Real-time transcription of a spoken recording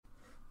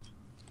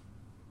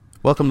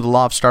Welcome to the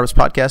Law of Startups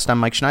podcast. I'm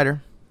Mike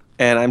Schneider.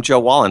 And I'm Joe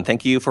Wallen.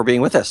 Thank you for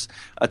being with us.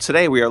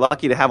 Today, we are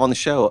lucky to have on the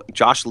show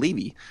Josh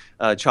Levy.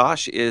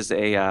 Josh is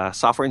a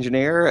software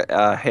engineer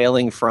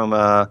hailing from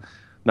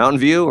Mountain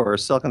View or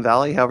Silicon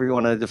Valley, however you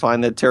want to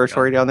define the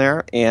territory down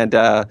there. And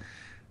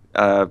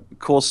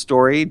cool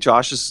story.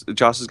 Josh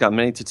has got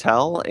many to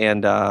tell.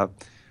 And I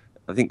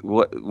think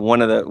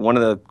one of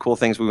the cool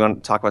things we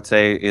want to talk about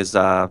today is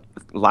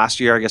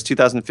last year, I guess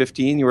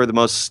 2015, you were the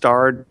most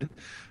starred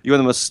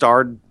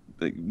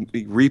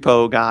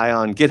repo guy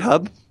on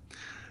GitHub.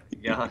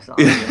 Yeah. So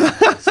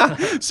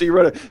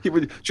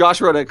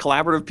Josh wrote a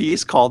collaborative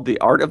piece called "The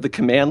Art of the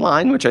Command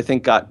Line," which I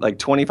think got like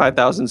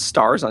 25,000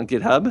 stars on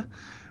GitHub,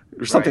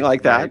 or something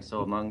like that. Right.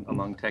 So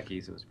among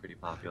techies, it was pretty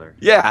popular.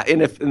 Yeah,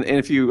 and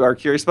if you are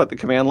curious about the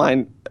command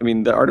line, I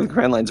mean, the art of the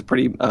command line is a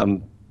pretty,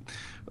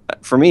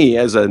 for me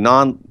as a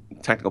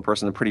non-technical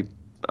person, a pretty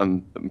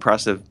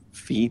impressive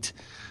feat.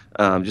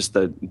 Just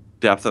the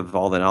depth of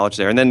all the knowledge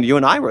there. And then you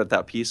and I wrote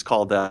that piece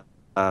called the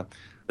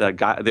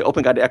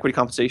Open Guide to Equity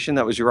Compensation.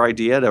 That was your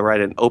idea, to write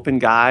an open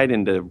guide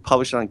and to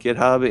publish it on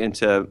GitHub and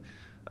to,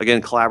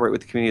 again, collaborate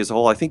with the community as a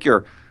whole. I think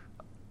your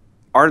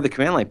Art of the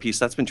Command Line piece,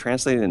 that's been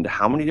translated into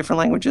how many different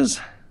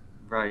languages?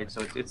 Right.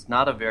 So it's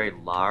not a very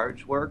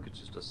large work. It's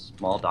just a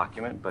small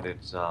document, but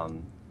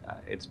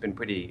it's been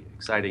pretty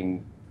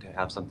exciting to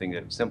have something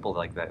that's simple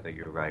like that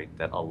you write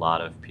that a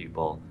lot of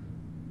people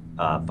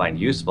find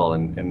useful,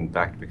 and in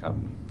fact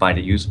find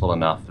it useful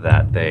enough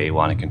that they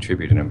want to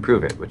contribute and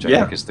improve it, which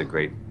I think is the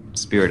great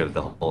spirit of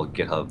the whole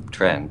GitHub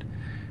trend.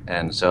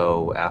 And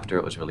so after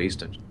it was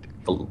released,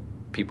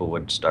 people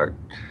would start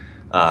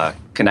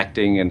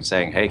connecting and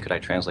saying, hey, could I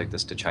translate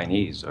this to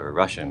Chinese or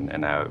Russian?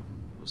 And I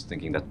was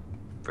thinking that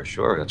for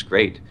sure, that's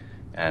great.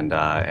 And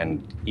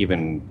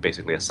even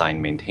basically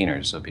assign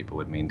maintainers, so people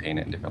would maintain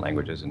it in different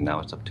languages. And now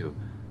it's up to,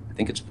 I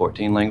think it's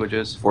 14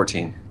 languages.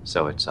 14.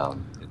 So it's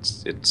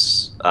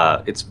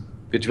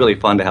really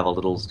fun to have a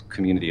little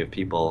community of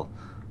people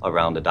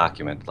around a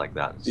document like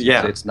that.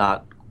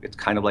 It's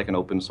kind of like an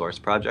open source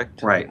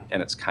project, right?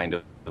 And it's kind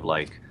of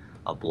like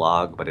a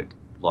blog, but it's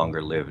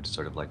longer lived,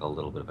 sort of like a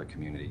little bit of a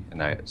community.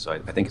 And I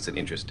think it's an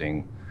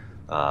interesting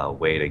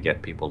way to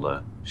get people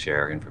to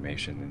share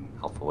information in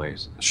helpful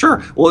ways.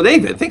 Sure. Well,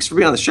 David, thanks for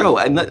being on the show.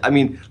 And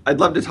I'd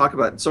love to talk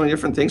about so many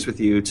different things with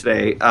you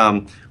today.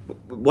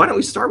 Why don't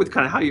we start with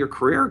kind of how your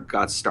career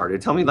got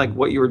started? Tell me like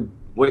what you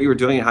were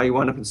doing and how you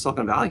wound up in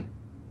Silicon Valley.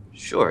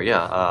 Sure.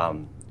 Yeah.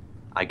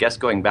 I guess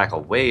going back a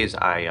ways,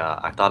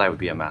 I thought I would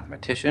be a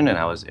mathematician, and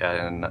I was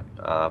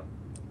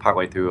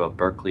partway through a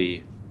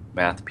Berkeley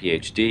math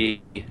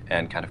PhD,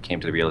 and kind of came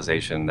to the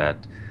realization that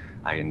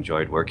I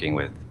enjoyed working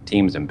with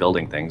teams and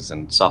building things,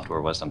 and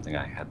software was something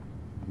I had,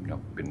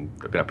 been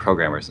a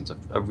programmer since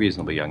a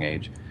reasonably young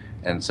age,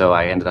 and so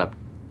I ended up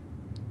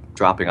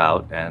dropping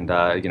out and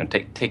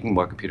taking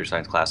more computer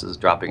science classes,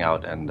 dropping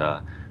out, and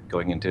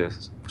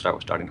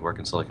starting to work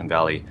in Silicon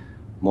Valley,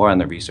 more on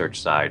the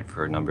research side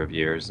for a number of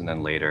years, and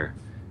then later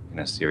in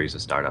a series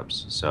of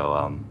startups.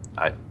 So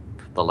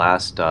the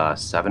last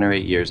 7 or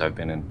 8 years, I've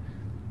been in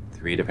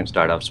 3 different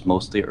startups,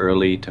 mostly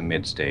early to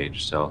mid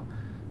stage. So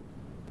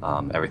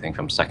everything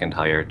from second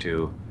hire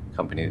to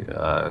company.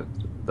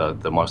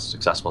 The most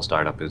successful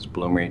startup is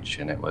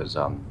Bloomreach, and it was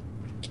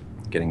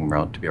getting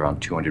to be around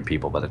 200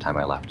 people by the time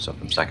I left. So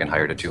from second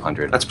hire to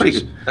 200. That's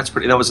pretty good.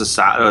 That was a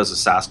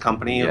SaaS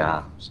company.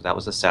 Yeah. So that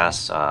was a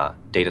SaaS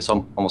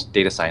almost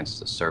data science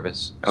as a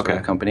service sort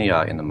of company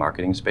in the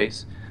marketing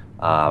space.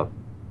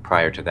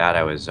 Prior to that,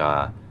 I was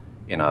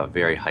in a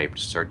very hyped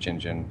search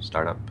engine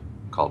startup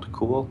called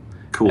Cool.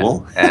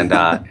 Cool. And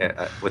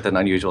with an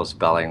unusual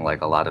spelling,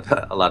 like a lot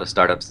of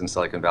startups in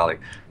Silicon Valley,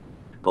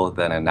 both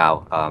then and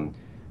now.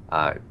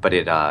 But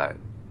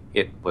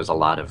it was a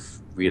lot of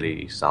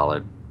really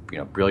solid,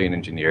 brilliant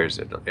engineers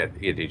at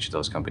each of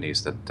those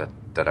companies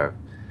that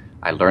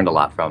I learned a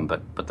lot from.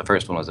 But the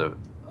first one was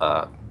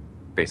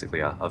basically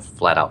a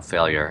flat out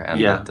failure,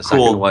 and the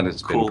second one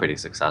has been pretty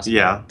successful.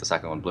 Yeah. The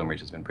second one, Bloomreach,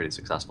 has been pretty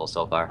successful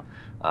so far.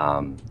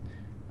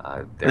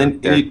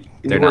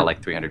 They're now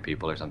like 300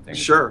 people or something.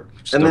 Sure.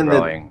 Still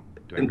growing,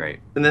 doing great.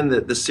 And then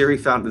the Siri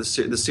founders,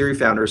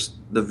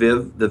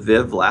 the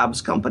Viv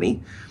Labs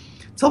company.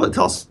 Tell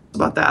us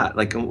about that.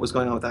 Like, what was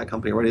going on with that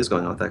company, or what is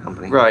going on with that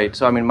company? Right.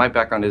 So, my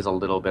background is a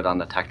little bit on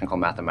the technical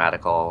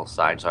mathematical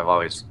side. So I've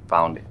always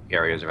found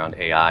areas around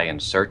AI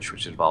and search,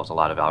 which involves a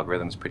lot of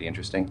algorithms, pretty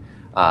interesting.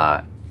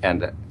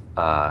 And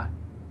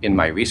in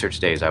my research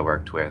days, I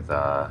worked with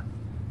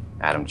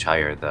Adam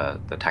Chyer,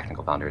 the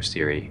technical founder of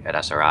Siri at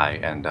SRI,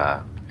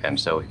 and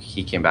so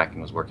he came back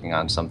and was working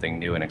on something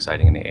new and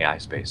exciting in the AI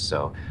space.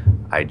 So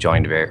I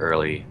joined very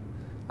early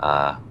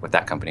with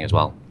that company as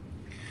well.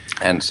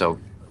 And so,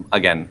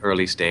 again,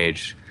 early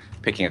stage,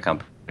 picking a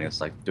company,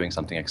 it's like doing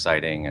something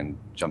exciting and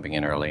jumping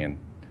in early and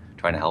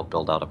trying to help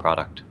build out a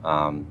product.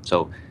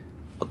 So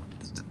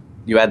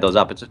you add those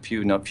up, it's a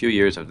few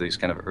years of these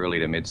kind of early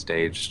to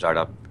mid-stage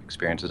startup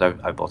experiences.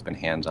 I've both been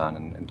hands-on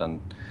and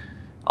done.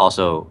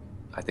 Also,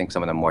 I think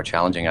some of the more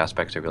challenging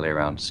aspects are really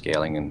around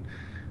scaling and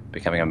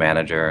becoming a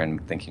manager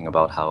and thinking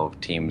about how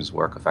teams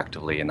work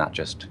effectively, and not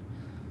just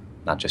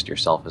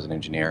yourself as an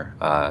engineer.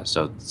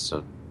 So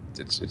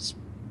it's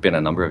been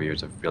a number of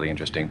years of really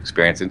interesting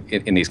experience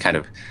in these kind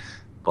of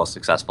both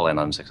successful and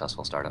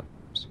unsuccessful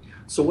startups.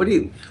 So what do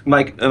you,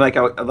 Mike?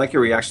 I'd like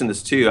your reaction to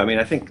this too. I mean,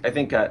 I think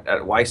at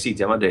YC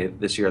Demo Day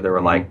this year there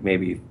were like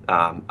maybe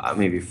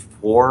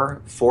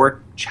four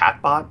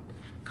chatbot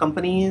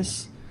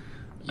companies.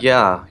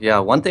 Yeah.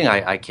 One thing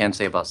I can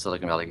say about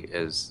Silicon Valley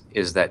is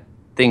that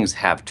things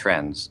have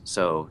trends.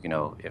 So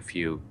if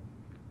you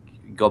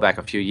go back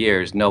a few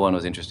years, no one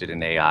was interested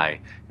in AI.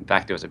 In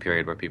fact, there was a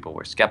period where people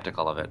were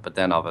skeptical of it. But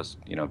then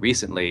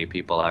recently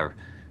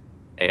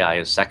AI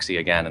is sexy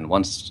again, and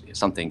once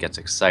something gets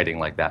exciting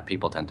like that,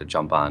 people tend to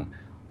jump on,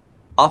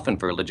 often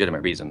for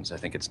legitimate reasons. I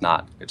think it's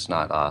not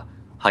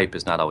hype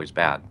is not always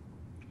bad,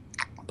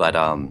 but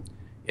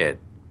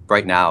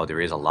right now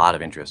there is a lot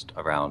of interest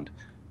around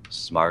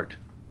smart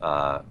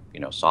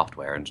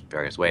software in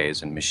various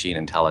ways, and machine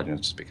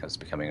intelligence because it's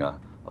becoming a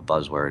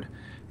buzzword,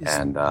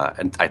 and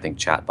I think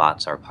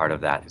chatbots are part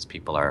of that. Is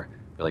people are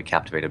really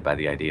captivated by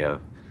the idea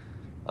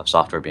of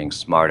software being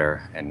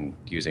smarter and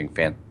using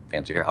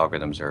fancier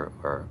algorithms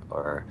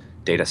or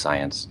data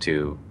science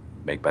to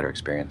make better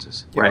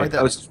experiences. Yeah, right.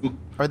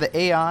 Are the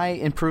AI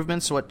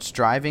improvements what's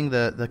driving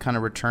the kind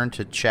of return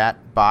to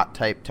chat bot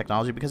type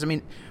technology? Because I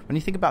mean, when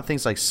you think about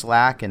things like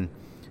Slack and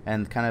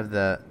kind of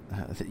the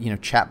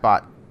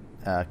chatbot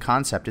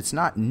concept, it's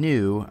not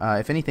new.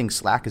 If anything,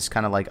 Slack is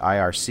kind of like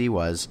IRC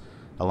was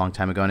a long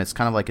time ago, and it's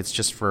kind of like it's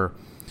just for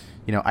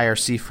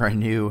IRC for a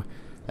new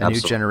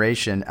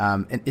generation.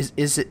 And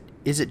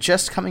is it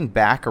just coming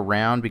back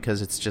around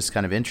because it's just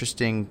kind of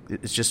interesting?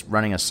 It's just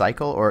running a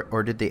cycle,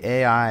 or did the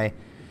AI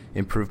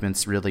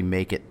improvements really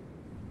make it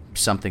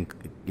something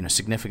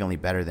significantly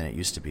better than it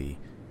used to be?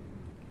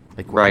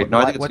 Like, right. No,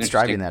 I think what's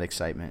driving that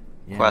excitement?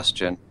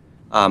 Question.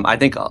 I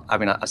think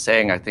a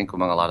saying I think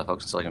among a lot of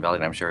folks in Silicon Valley,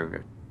 and I'm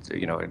sure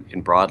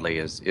in broadly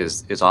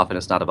is often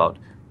it's not about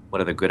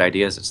what are the good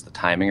ideas, it's the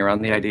timing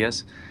around the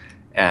ideas,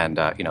 and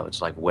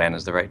it's like when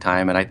is the right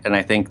time, and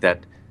I think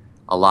that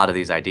a lot of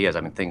these ideas,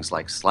 I mean, things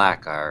like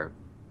Slack are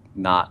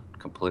not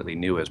completely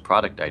new as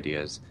product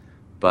ideas,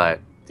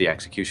 but the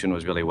execution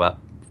was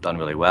done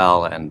really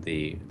well, and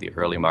the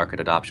early market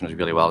adoption was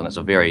really well, and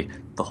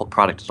the whole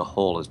product as a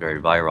whole is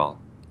very viral.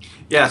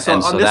 Yeah, so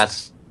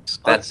that's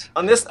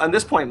on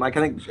this point, Mike,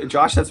 I think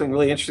Josh had something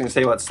really interesting to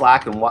say about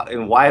Slack and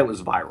why it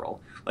was viral.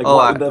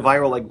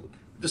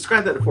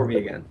 Describe that for me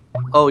again.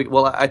 Oh,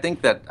 well, I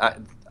think that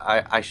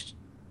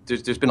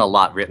there's been a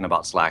lot written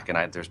about Slack,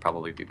 and there's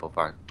probably people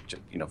far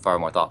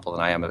more thoughtful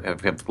than I am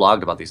have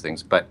blogged about these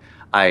things. But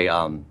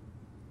I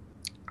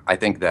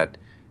think that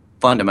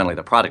fundamentally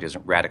the product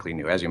isn't radically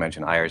new. As you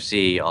mentioned,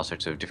 IRC, all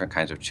sorts of different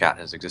kinds of chat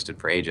has existed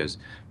for ages.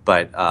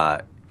 But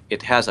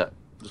it has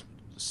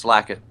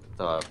Slack,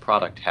 the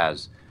product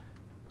has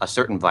a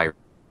certain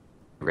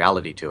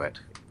virality to it,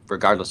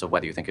 regardless of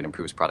whether you think it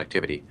improves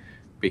productivity.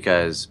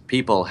 Because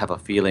people have a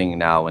feeling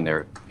now when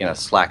they're in a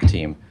Slack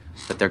team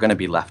that they're going to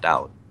be left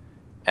out.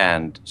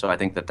 And so I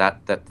think that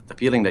the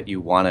feeling that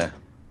you want to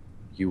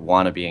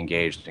be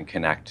engaged and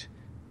connect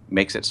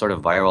makes it sort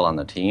of viral on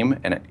the team,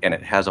 and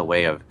it has a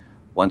way of,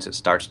 once it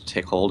starts to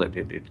take hold,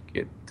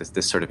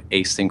 this sort of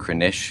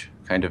asynchronous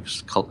kind of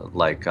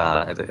like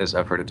as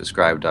I've heard it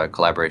described,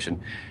 collaboration.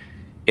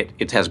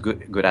 It has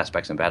good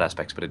aspects and bad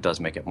aspects, but it does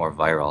make it more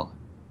viral.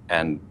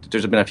 And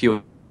there's been a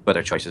few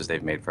other choices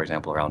they've made, for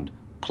example, around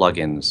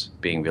plugins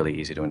being really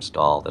easy to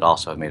install that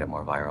also have made it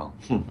more viral.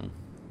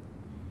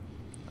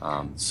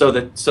 So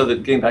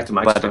that getting back to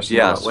Mike's question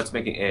about what's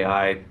making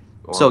AI.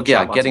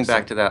 Getting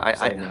back to that,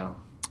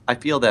 I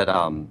feel that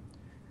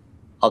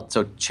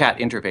so chat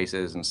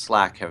interfaces and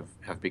Slack have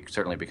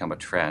certainly become a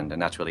trend,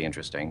 and that's really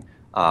interesting.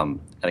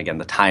 And again,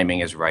 the timing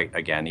is right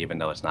again, even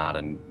though it's not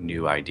a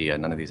new idea.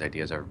 None of these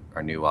ideas are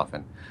new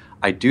often.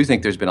 I do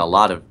think there's been a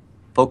lot of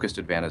focused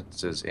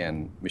advances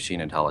in machine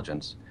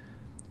intelligence.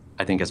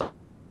 I think as a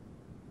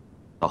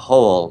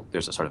whole,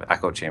 there's a sort of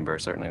echo chamber,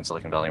 certainly in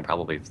Silicon Valley and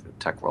probably the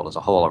tech world as a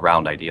whole,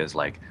 around ideas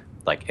like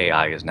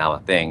AI is now a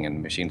thing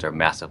and machines are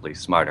massively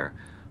smarter.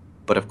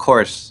 But of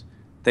course,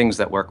 things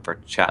that work for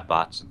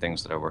chatbots and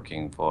things that are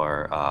working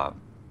for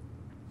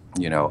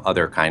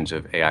other kinds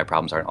of AI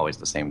problems aren't always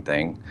the same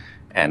thing.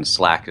 And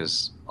Slack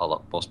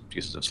most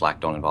uses of Slack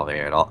don't involve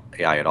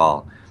AI at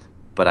all.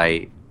 But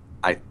I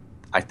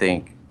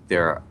think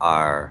there's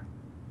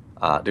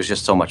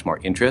just so much more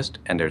interest,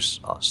 and there's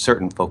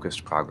certain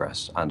focused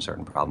progress on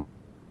certain problems.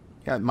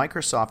 Yeah,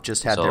 Microsoft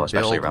just had their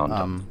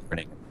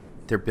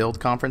build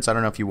conference. I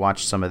don't know if you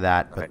watched some of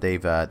that, but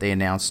they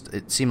announced,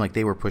 it seemed like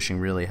they were pushing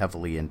really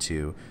heavily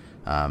into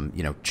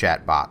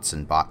chat bots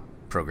and bot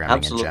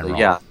programming in general.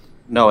 Yeah.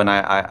 No, and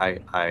I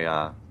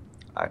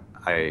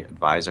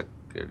advise a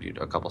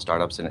couple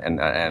startups,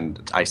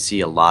 and I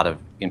see a lot of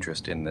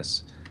interest in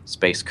this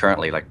space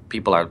currently. Like,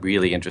 people are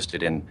really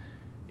interested in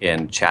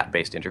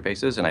chat-based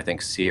interfaces, and I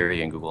think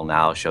Siri and Google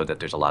now showed that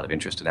there's a lot of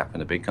interest in that from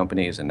the big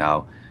companies, and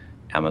now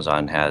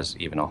Amazon has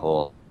even a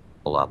whole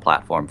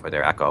platform for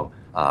their Echo.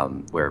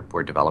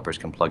 where developers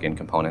can plug in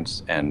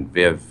components. And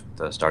Viv,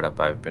 the startup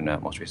I've been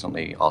at most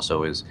recently,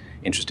 also is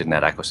interested in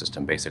that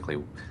ecosystem.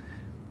 Basically,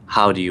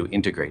 how do you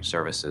integrate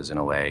services in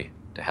a way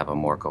to have a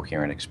more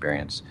coherent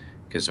experience?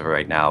 Because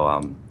right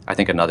now, I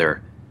think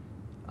another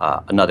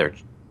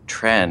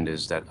trend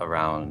is that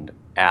around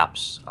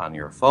apps on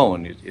your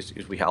phone is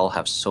we all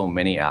have so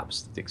many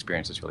apps. The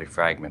experience is really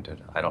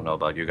fragmented. I don't know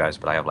about you guys,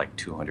 but I have like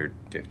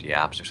 250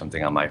 apps or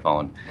something on my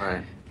phone.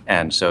 Right.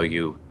 And so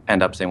you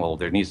end up saying, well,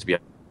 there needs to be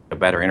a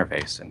better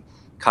interface. And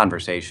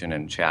conversation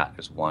and chat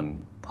is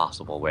one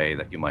possible way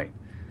that you might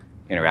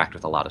interact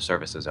with a lot of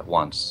services at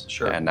once.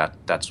 Sure. And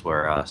that's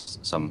where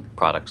some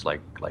products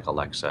like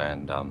Alexa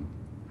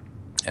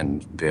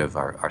and Viv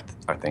are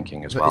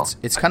thinking as well.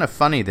 It's kind of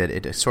funny that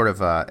it sort of,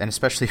 and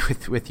especially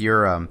with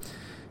your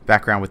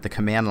background with the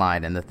command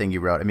line and the thing you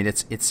wrote. I mean,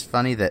 it's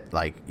funny that,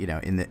 like, you know,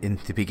 in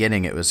the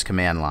beginning it was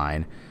command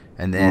line,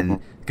 and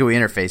then GUI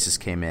interfaces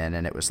came in,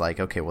 and it was like,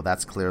 okay, well,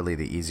 that's clearly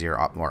the easier,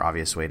 more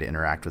obvious way to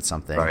interact with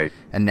something. Right.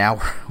 And now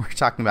we're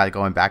talking about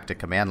going back to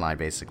command line,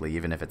 basically,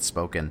 even if it's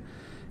spoken.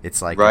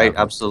 It's like right,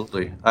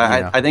 absolutely.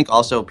 I think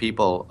also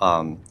people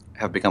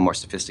have become more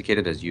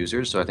sophisticated as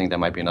users, so I think that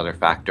might be another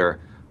factor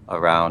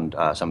around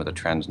some of the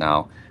trends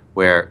now,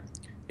 where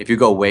if you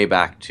go way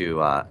back to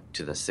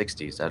the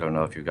 60s, I don't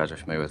know if you guys are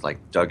familiar with like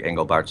Doug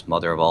Engelbart's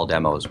Mother of All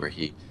Demos, where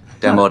he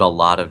demoed a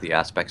lot of the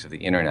aspects of the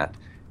internet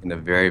in the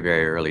very,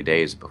 very early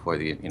days before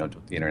the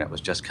internet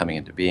was just coming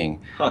into being.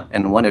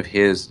 And one of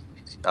his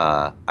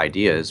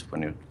ideas,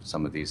 when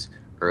some of these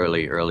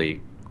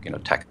early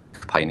tech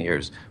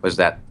pioneers, was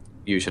that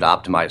you should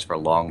optimize for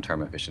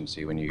long-term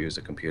efficiency when you use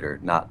a computer,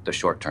 not the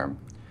short-term.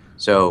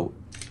 So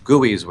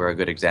GUIs were a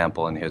good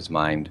example in his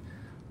mind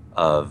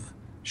of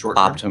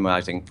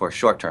optimizing for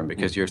short-term,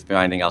 because you're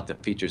finding out the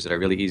features that are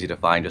really easy to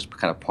find just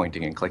kind of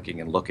pointing and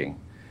clicking and looking.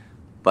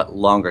 But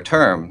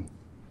longer-term,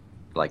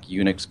 like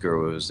Unix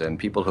gurus and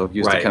people who have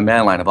used the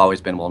command line have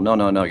always been, well,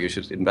 no, you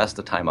should invest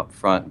the time up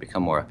front and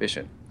become more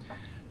efficient.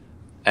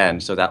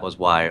 And so that was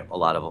why a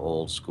lot of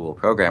old school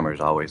programmers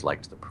always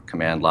liked the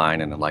command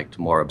line and liked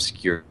more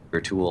obscure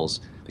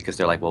tools, because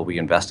they're like, well, we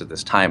invested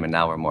this time and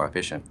now we're more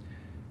efficient.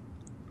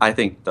 I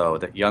think, though,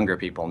 that younger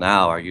people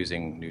now are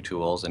using new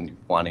tools and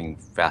wanting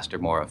faster,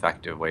 more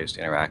effective ways to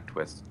interact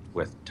with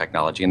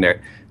technology, and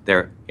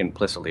they're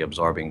implicitly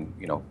absorbing,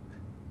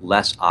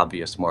 less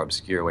obvious, more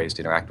obscure ways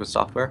to interact with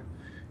software,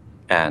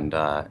 and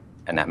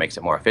that makes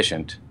it more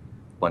efficient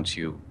once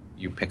you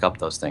pick up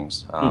those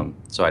things.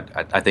 So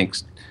I think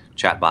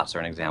chatbots are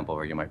an example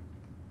where you might.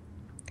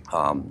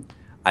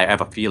 I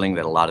have a feeling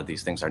that a lot of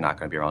these things are not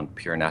going to be around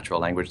pure natural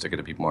language. They're going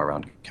to be more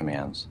around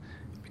commands,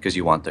 because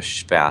you want the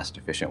fast,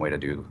 efficient way to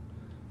do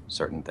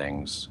certain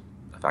things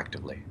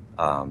effectively.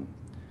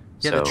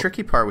 The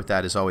tricky part with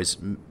that is always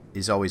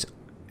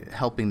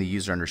helping the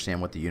user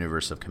understand what the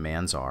universe of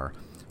commands are,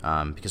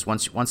 because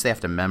once they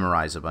have to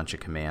memorize a bunch of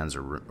commands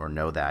or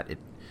know that,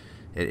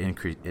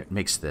 it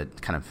makes the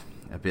kind of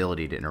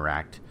ability to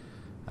interact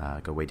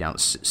go way down.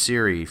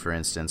 Siri, for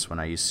instance, when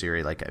I use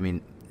Siri,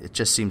 it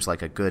just seems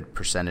like a good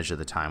percentage of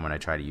the time when I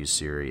try to use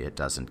Siri, it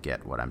doesn't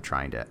get what I'm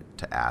trying to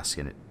ask,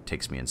 and it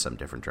takes me in some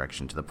different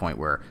direction, to the point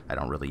where I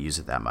don't really use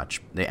it that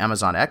much. The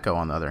Amazon Echo,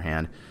 on the other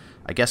hand,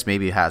 I guess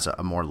maybe has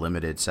a more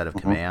limited set of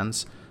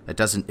commands. It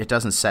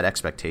doesn't set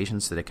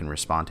expectations that it can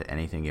respond to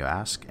anything you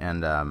ask,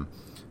 and I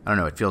don't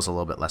know. It feels a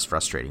little bit less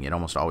frustrating. It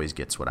almost always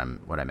gets what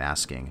I'm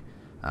asking.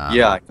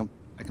 I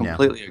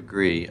completely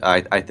agree.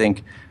 I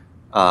think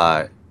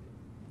the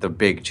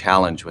big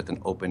challenge with an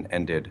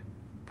open-ended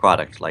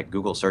product, like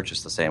Google Search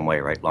is the same way,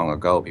 right? Long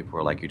ago, people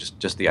were like,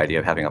 just the idea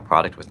of having a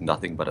product with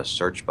nothing but a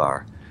search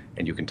bar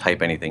and you can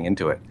type anything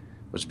into it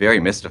was very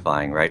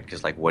mystifying, right?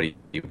 Because, like, what do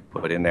you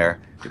put in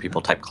there? Do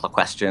people type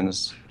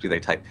questions? Do they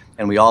type?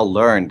 And we all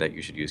learned that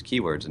you should use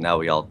keywords, and now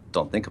we all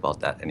don't think about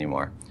that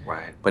anymore.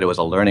 Right. But it was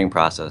a learning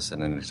process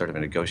and then sort of a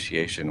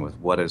negotiation with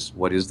what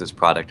is this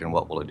product and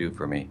what will it do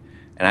for me?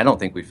 And I don't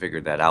think we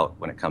figured that out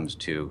when it comes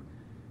to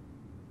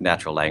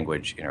natural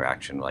language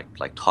interaction,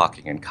 like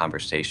talking and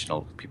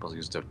conversational. People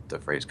use the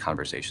phrase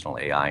conversational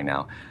AI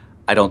now.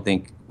 I don't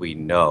think we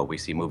know. We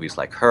see movies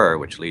like Her,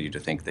 which lead you to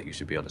think that you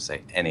should be able to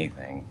say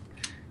anything.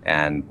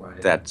 And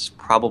that's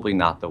probably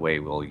not the way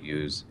we'll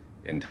use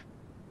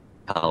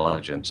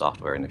intelligent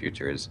software in the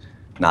future, is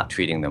not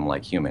treating them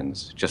like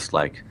humans. Just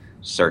like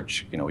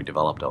search, we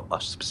developed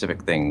a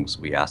specific things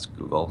we ask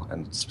Google,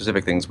 and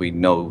specific things we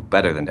know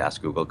better than to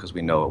ask Google because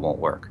we know it won't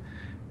work.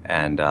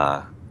 And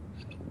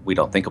we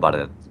don't think about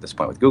it at this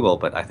point with Google,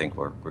 but I think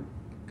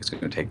it's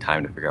going to take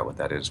time to figure out what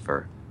that is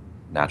for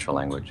natural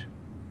language.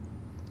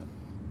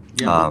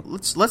 Yeah,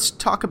 let's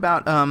talk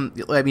about.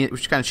 We're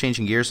kind of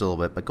changing gears a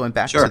little bit, but going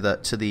back to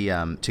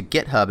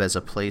GitHub as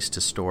a place to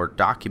store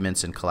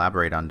documents and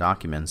collaborate on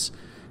documents.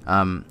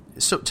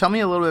 So tell me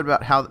a little bit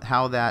about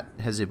how that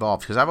has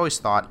evolved, because I've always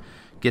thought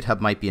GitHub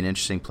might be an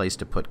interesting place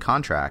to put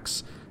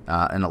contracts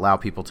and allow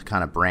people to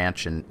kind of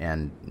branch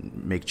and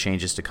make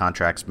changes to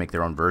contracts, make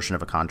their own version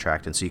of a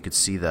contract, and so you could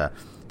see the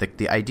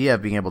idea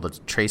of being able to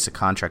trace a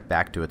contract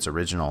back to its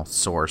original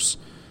source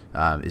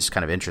is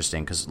kind of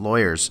interesting, because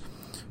lawyers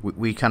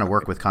we kind of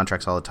work with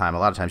contracts all the time. A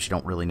lot of times you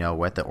don't really know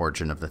what the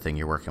origin of the thing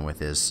you're working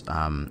with is,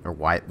 or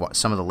why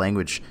some of the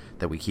language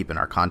that we keep in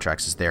our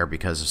contracts is there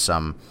because of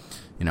some,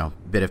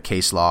 bit of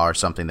case law or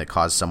something that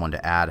caused someone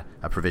to add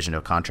a provision to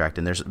a contract.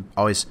 And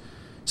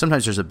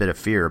sometimes there's a bit of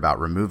fear about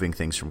removing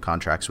things from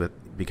contracts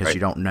because right.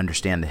 you don't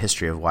understand the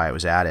history of why it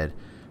was added.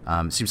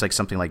 It seems like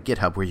something like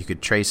GitHub, where you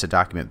could trace a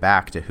document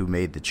back to who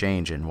made the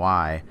change and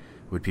why,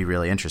 would be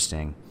really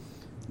interesting.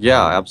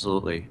 Yeah,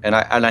 absolutely. And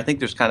I think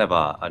there's kind of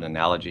an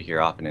analogy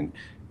here often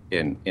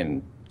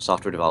in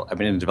software development. I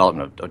mean, in the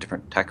development of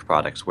different tech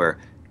products, where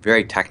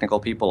very technical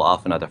people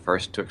often are the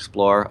first to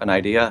explore an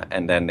idea,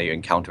 and then they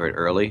encounter it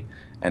early,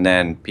 and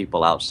then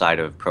people outside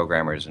of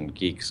programmers and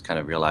geeks kind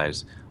of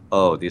realize,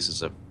 oh, this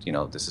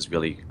is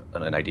really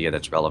an idea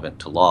that's relevant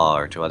to law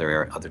or to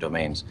other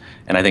domains.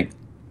 And I think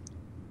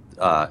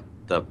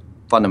the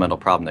fundamental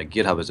problem that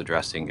GitHub is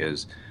addressing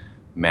is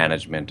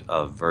management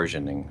of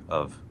versioning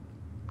of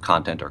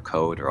content or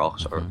code or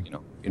also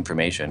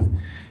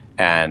information,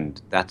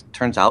 and that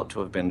turns out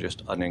to have been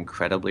just an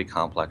incredibly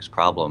complex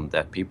problem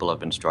that people have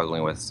been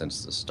struggling with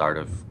since the start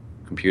of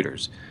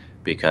computers,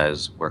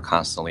 because we're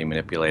constantly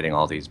manipulating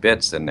all these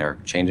bits and they're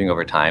changing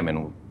over time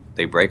and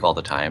they break all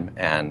the time,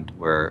 and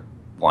we're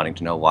wanting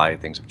to know why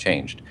things have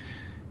changed.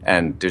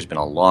 And there's been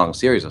a long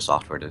series of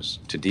software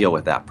to deal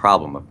with that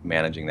problem of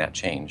managing that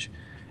change.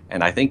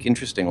 And I think,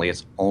 interestingly,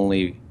 it's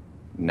only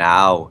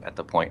now at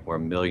the point where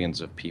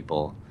millions of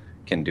people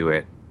can do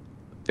it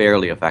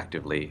fairly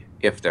effectively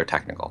if they're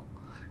technical.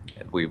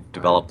 We've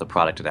developed the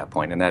product to that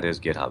point, and that is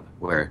GitHub,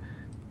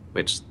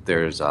 which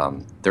there's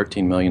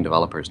 13 million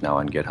developers now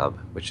on GitHub,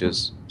 which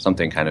is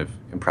something kind of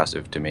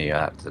impressive to me,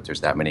 that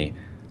there's that many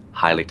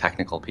highly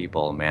technical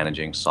people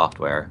managing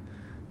software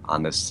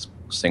on this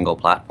single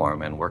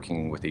platform and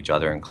working with each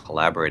other and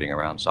collaborating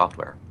around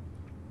software.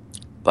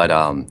 But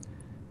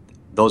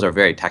those are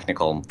very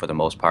technical, for the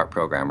most part,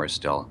 programmers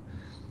still.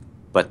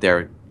 But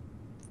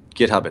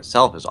GitHub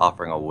itself is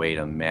offering a way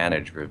to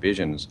manage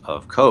revisions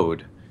of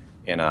code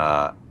in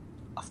a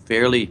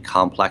fairly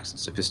complex and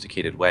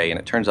sophisticated way. And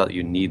it turns out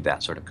you need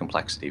that sort of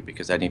complexity,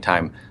 because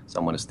anytime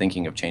someone is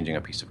thinking of changing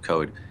a piece of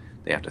code,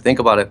 they have to think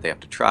about it, they have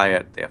to try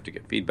it, they have to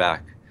get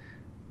feedback,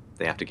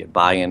 they have to get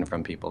buy-in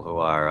from people who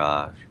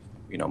are,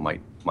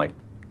 might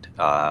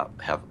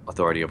have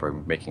authority over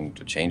making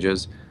the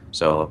changes.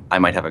 So I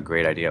might have a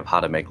great idea of how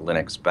to make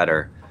Linux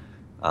better,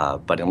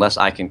 but unless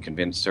I can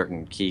convince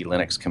certain key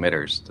Linux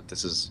committers that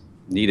this is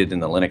needed in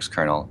the Linux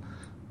kernel,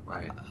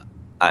 Right.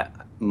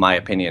 My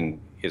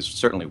opinion is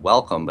certainly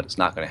welcome, but it's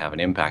not going to have an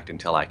impact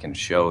until I can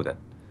show that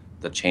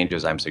the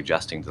changes I'm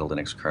suggesting to the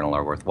Linux kernel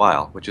are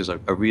worthwhile, which is a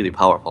really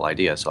powerful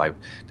idea. So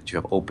that you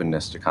have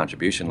openness to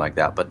contribution like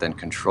that, but then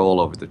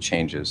control over the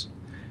changes.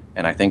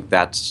 And I think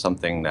that's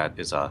something that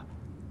is a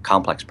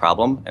complex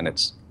problem, and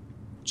it's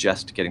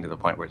just getting to the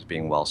point where it's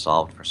being well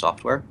solved for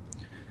software.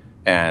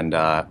 And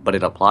but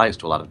it applies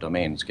to a lot of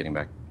domains. Getting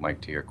back,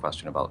 Mike, to your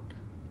question about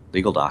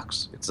legal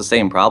docs, it's the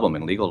same problem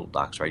in legal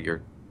docs, right?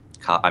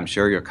 I'm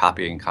sure you're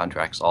copying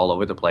contracts all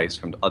over the place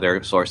from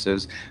other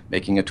sources,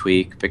 making a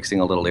tweak, fixing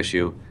a little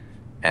issue,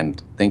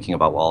 and thinking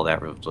about all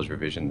those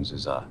revisions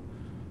is a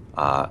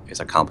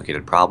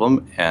complicated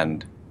problem.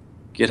 And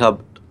GitHub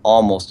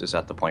almost is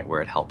at the point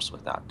where it helps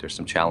with that. There's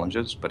some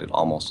challenges, but it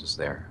almost is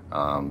there.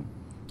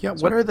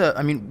 What are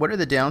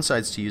the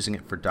downsides to using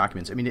it for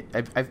documents? I mean,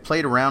 I've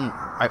played around.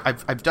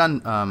 I've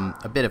done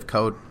a bit of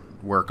code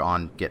work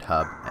on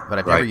GitHub, but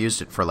I've never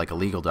used it for like a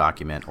legal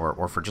document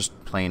or for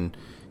just plain,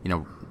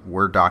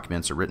 Word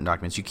documents or written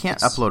documents. You can't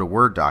upload a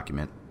Word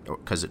document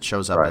because it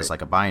shows up as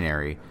like a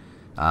binary.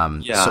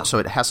 So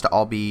it has to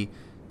all be,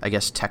 I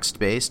guess,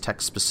 text-based,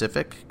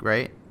 text-specific,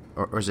 right?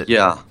 Or is it?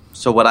 Yeah.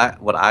 So what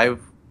I've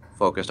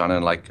focused on,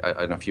 and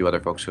a few other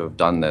folks who have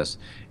done this,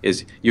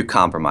 is you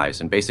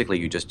compromise, and basically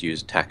you just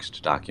use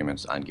text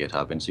documents on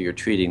GitHub, and so you're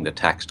treating the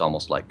text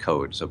almost like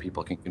code, so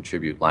people can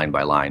contribute line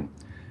by line.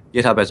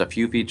 GitHub has a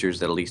few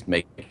features that at least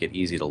make it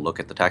easy to look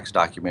at the text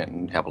document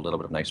and have a little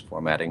bit of nice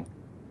formatting.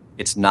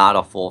 It's not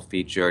a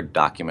full-featured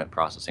document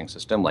processing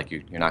system. Like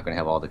you're not going to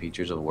have all the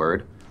features of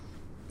Word,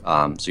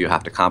 so you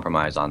have to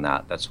compromise on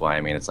that. That's why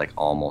it's like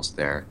almost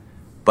there.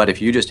 But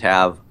if you just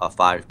have a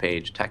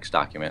 5-page text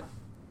document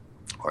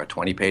or a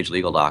 20-page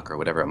legal doc or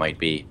whatever it might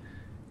be,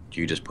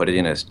 you just put it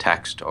in as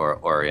text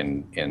or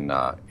in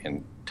the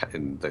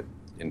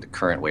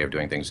current way of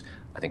doing things.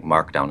 I think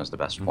Markdown is the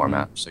best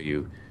format. So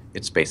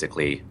it's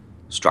basically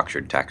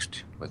structured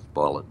text with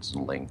bullets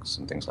and links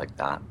and things like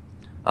that.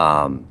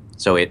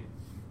 So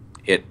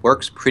it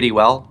works pretty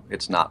well.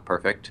 It's not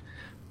perfect,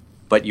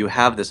 but you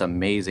have this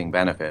amazing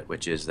benefit,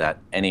 which is that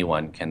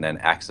anyone can then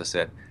access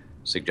it,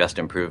 suggest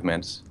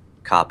improvements,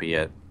 copy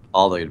it.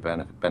 All the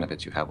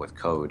benefits you have with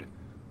code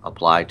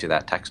apply to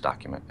that text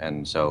document.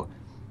 And so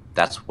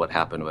that's what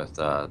happened with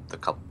the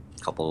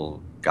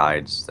couple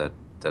guides that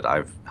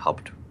I've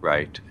helped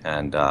write,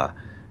 and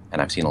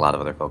I've seen a lot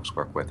of other folks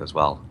work with as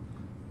well.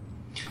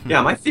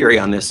 Yeah, my theory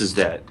on this is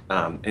that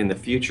in the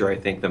future, I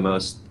think the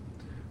most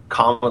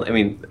common, I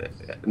mean,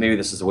 maybe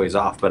this is a ways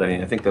off, but I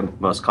mean, I think the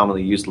most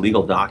commonly used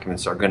legal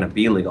documents are going to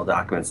be legal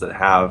documents that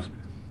have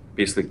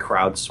basically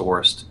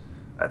crowdsourced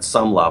at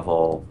some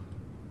level,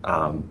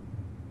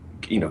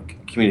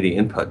 community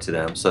input to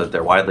them, so that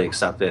they're widely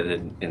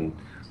accepted. And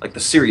like the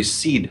Series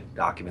Seed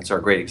documents are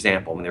a great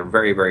example. I mean, they're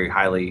very, very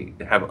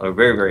are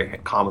very, very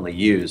commonly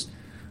used.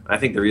 And I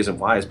think the reason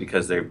why is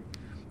because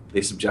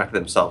they subject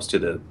themselves to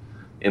the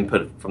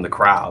input from the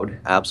crowd.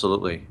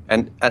 Absolutely.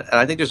 And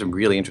I think there's some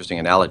really interesting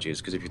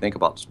analogies, because if you think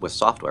about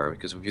software,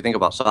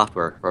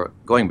 for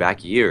going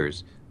back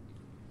years,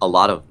 a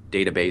lot of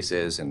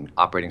databases and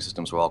operating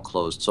systems were all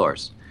closed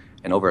source.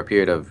 And over a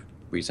period of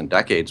recent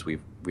decades,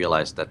 we've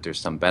realized that there's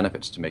some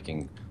benefits to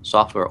making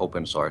software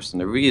open source.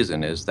 And the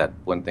reason is that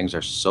when things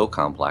are so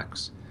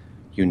complex,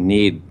 you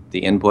need the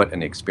input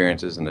and the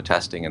experiences and the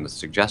testing and the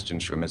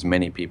suggestions from as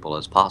many people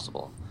as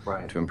possible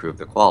to improve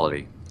the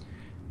quality.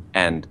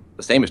 And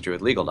the same is true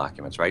with legal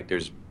documents, right?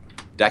 There's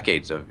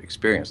decades of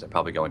experience that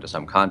probably go into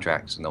some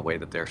contracts and the way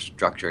that they're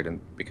structured, and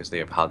because they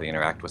have how they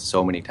interact with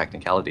so many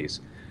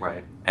technicalities.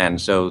 Right. And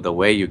so the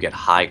way you get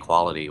high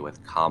quality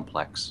with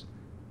complex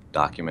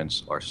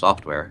documents or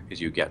software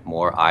is you get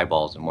more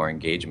eyeballs and more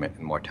engagement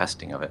and more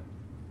testing of it.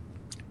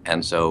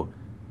 And so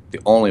the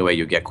only way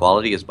you get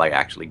quality is by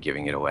actually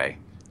giving it away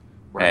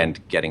and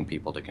getting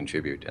people to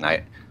contribute. And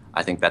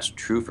I think that's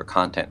true for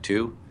content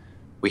too.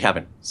 We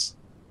haven't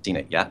seen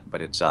it yet,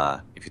 but it's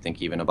if you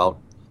think even about,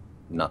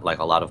 not like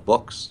a lot of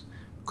books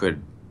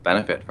could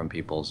benefit from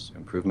people's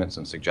improvements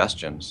and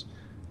suggestions,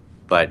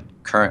 but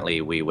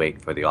currently we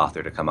wait for the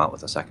author to come out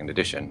with a second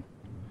edition,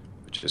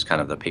 which is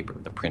kind of the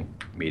print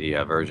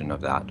media version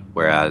of that.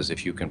 Whereas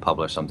if you can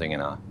publish something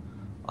in a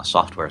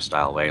software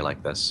style way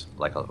like this,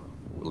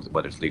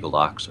 whether it's legal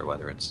docs or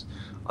whether it's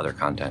other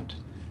content,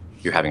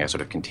 you're having a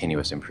sort of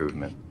continuous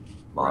improvement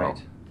model.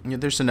 Right. Yeah,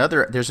 there's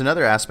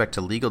another aspect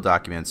to legal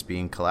documents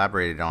being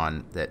collaborated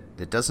on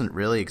that doesn't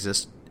really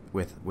exist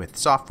with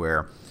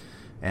software,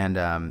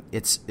 and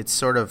it's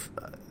sort of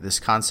this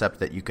concept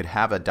that you could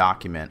have a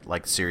document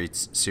like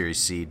Series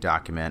C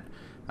document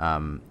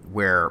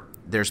where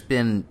there's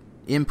been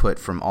input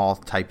from all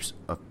types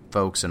of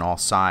folks and all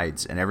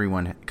sides, and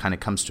everyone kind of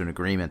comes to an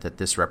agreement that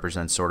this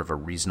represents sort of a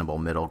reasonable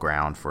middle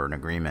ground for an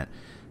agreement,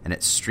 and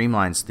it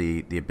streamlines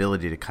the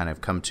ability to kind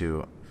of come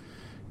to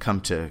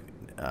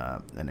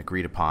an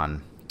agreed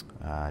upon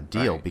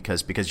deal,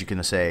 because you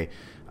can say,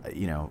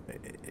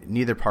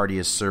 neither party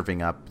is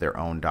serving up their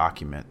own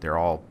document. They're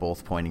all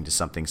both pointing to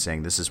something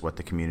saying this is what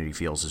the community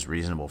feels is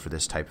reasonable for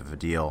this type of a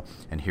deal,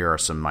 and here are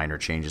some minor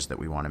changes that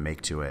we want to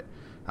make to it.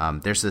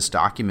 There's this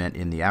document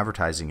in the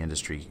advertising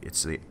industry.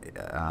 It's the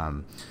I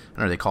don't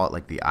know, they call it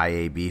like the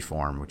IAB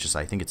form, which is,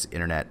 I think it's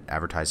Internet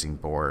Advertising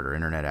Board or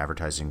Internet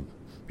Advertising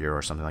Bureau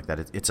or something like that.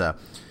 It's a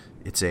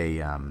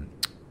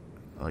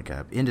like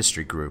a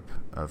industry group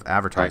of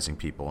advertising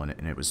people,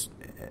 and it was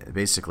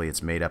basically,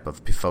 it's made up of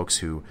folks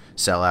who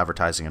sell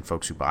advertising and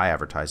folks who buy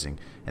advertising,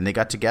 and they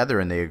got together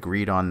and they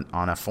agreed on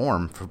a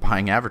form for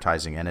buying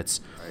advertising, and it's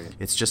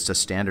just a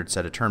standard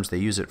set of terms. They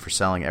use it for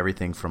selling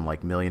everything from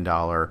like $1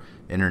 million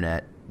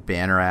internet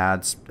banner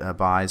ads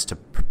buys to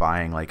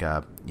buying like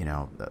a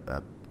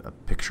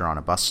picture on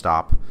a bus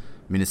stop.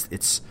 I mean,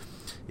 it's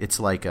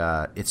like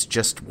it's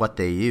just what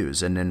they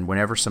use, and then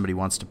whenever somebody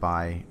wants to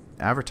buy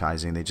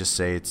advertising, they just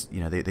say it's,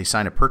 they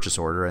sign a purchase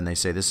order and they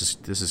say this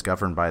is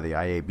governed by the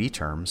IAB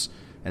terms,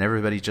 and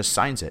everybody just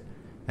signs it,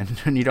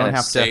 and you don't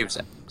have to. Saves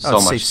so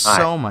much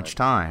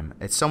time.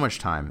 It's so much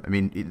time. I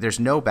mean, there's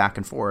no back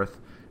and forth,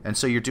 and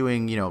so you're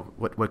doing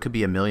what could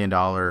be $1 million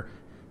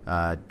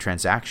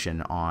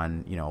transaction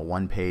on a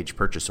one-page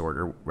purchase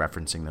order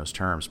referencing those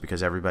terms,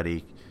 because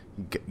everybody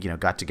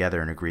got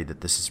together and agreed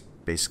that this is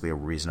basically a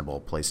reasonable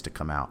place to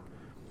come out.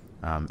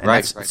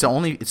 It's the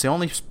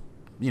only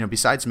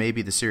besides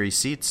maybe the Series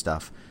C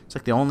stuff, it's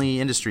like the only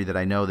industry that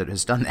I know that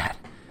has done that.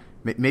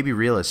 Maybe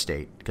real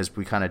estate, because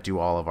we kind of do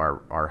all of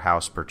our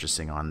house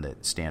purchasing on the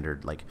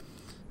standard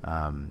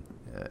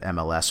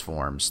MLS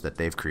forms that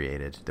they've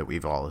created that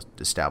we've all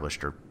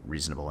established are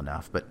reasonable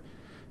enough. But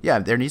yeah,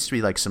 there needs to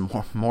be like some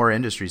more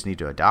industries need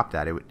to adopt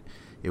that.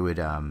 It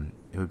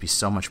would be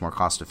so much more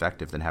cost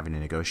effective than having to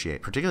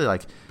negotiate, particularly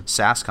like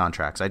SaaS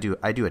contracts. I do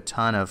a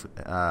ton of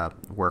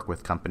work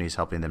with companies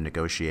helping them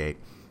negotiate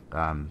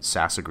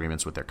SaaS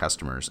agreements with their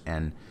customers,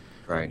 and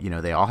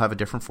they all have a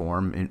different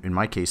form. In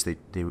my case, they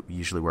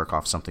usually work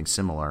off something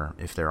similar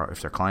if they're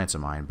clients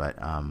of mine, but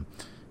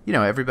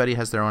everybody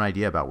has their own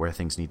idea about where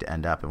things need to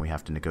end up, and we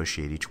have to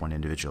negotiate each one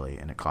individually,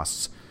 and it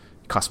costs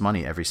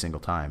money every single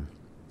time.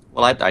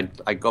 Well,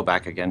 I go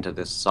back again to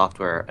this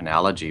software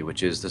analogy,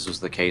 which is this was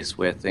the case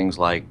with things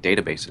like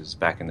databases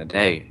back in the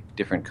day.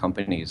 Different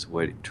companies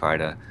would try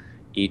to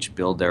each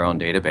build their own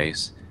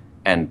database,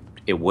 and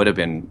it would have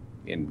been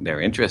in their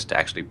interest to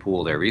actually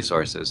pool their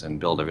resources and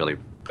build a really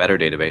better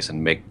database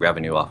and make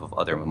revenue off of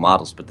other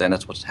models. But then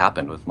that's what's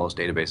happened with most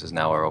databases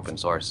now are open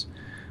source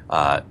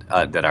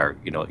that are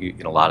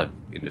in a lot of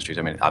industries.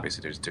 I mean,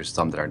 obviously there's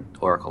some that are,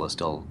 Oracle is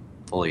still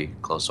fully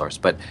closed source,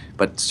 but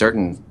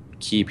certain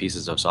key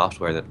pieces of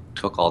software that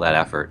took all that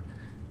effort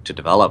to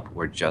develop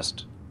were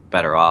just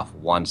better off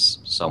once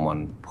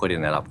someone put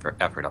in that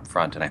effort up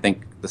front. And I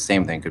think the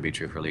same thing could be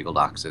true for legal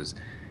docs. Is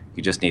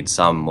you just need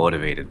some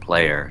motivated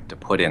player to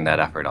put in that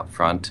effort up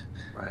front,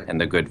 right, and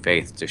the good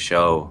faith to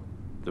show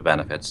the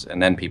benefits,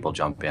 and then people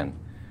jump in.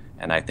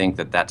 And I think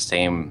that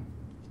same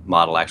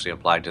model actually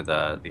applied to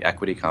the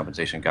equity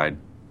compensation guide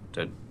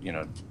that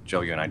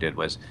Joe, you and I did,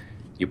 was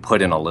you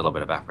put in a little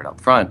bit of effort up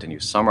front and you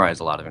summarize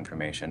a lot of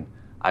information.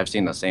 I've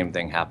seen the same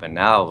thing happen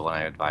now when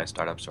I advise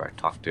startups or I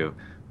talk to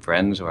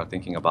friends who are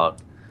thinking about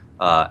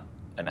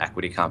an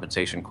equity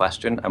compensation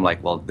question. I'm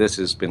like, well, this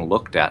has been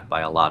looked at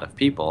by a lot of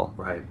people,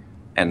 right,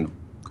 and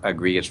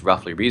agree it's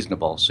roughly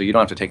reasonable. So you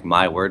don't have to take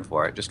my word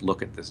for it. Just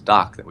look at this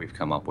doc that we've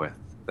come up with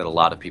that a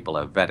lot of people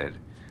have vetted,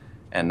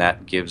 and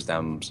that gives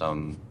them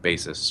some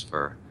basis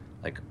for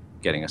like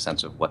getting a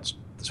sense of what's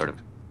the sort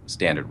of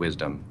standard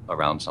wisdom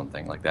around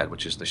something like that,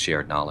 which is the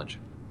shared knowledge.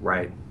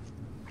 Right.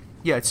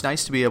 Yeah, it's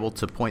nice to be able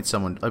to point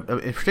someone,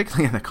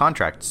 particularly in the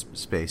contract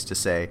space, to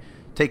say,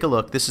 take a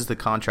look, this is the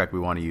contract we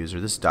want to use,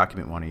 or this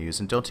document we want to use,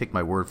 and don't take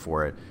my word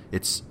for it.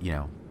 It's,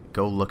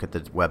 go look at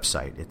the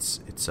website.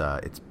 It's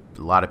a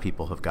lot of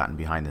people have gotten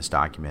behind this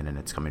document, and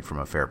it's coming from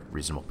a fair,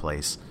 reasonable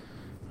place.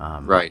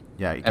 Right.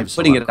 Yeah, it and gives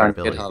putting a lot it of on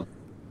credibility.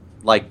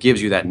 GitHub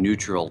gives you that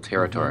neutral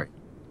territory,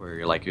 where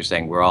you're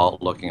saying we're all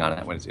looking on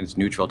it when it's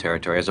neutral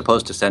territory, as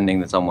opposed to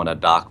sending someone a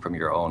doc from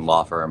your own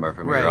law firm or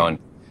from Right. your own,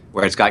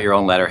 where it's got your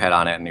own letterhead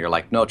on it, and you're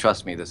like, no,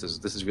 trust me, this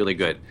is really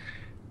good.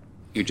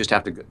 You just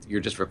you're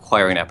just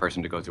requiring that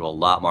person to go through a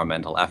lot more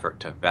mental effort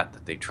to vet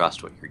that they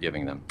trust what you're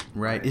giving them.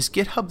 Right. Is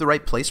GitHub the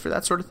right place for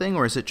that sort of thing,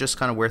 or is it just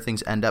kind of where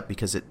things end up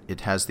because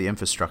it has the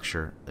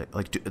infrastructure?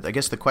 I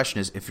guess the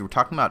question is, if you were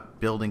talking about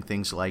building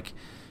things like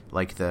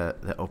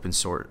the open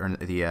source or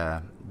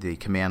the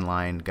command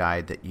line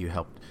guide that you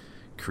helped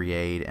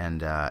create,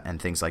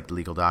 and things like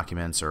legal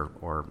documents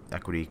or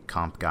equity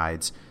comp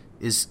guides,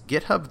 is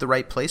GitHub the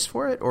right place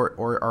for it,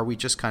 or are we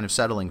just kind of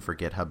settling for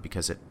GitHub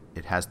because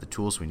it has the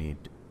tools we need?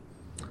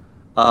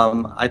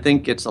 I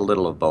think it's a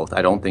little of both.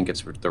 I don't think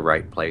it's the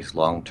right place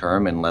long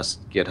term unless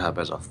GitHub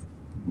has a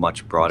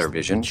much broader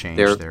vision. Change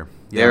there.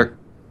 Yeah.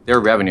 Their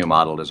revenue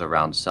model is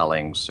around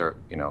selling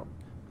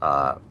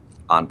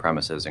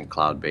on-premises and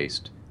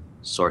cloud-based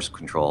source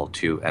control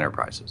to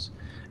enterprises.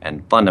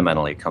 And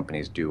fundamentally,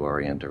 companies do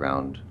orient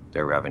around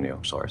their revenue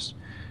source.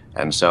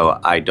 And so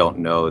I don't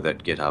know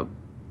that GitHub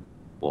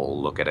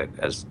will look at it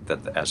as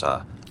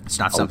a... It's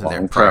not something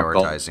they're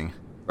prioritizing. Goal,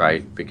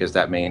 right, because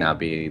that may not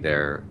be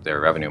their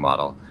revenue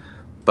model.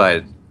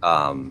 But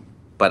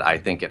I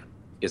think it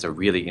is a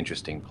really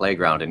interesting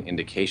playground and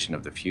indication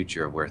of the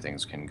future of where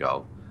things can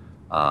go.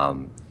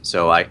 And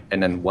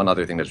then one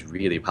other thing that's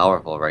really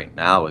powerful right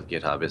now with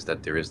GitHub is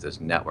that there is this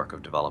network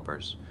of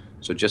developers.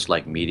 So just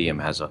like Medium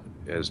has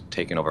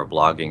taken over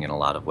blogging in a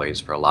lot of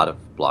ways for a lot of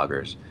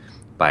bloggers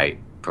by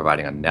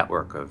providing a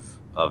network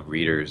of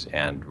readers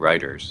and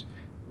writers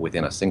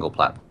within a single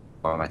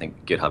platform, I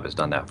think GitHub has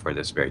done that for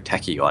this very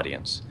techie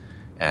audience.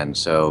 And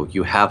so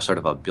you have sort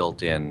of a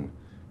built-in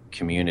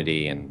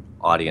community and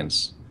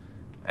audience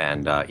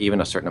and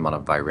even a certain amount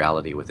of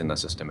virality within the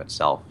system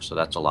itself. So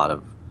that's a lot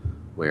of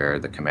where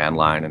the command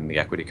line and the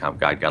equity comp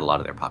guide got a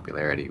lot of their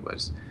popularity,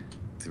 was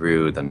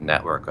through the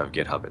network of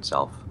GitHub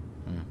itself.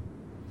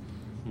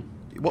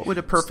 What would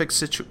a perfect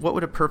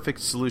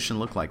solution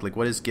look like? Like,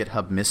 what is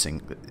GitHub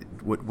missing?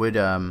 Would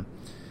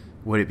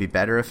it be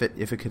better if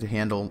it could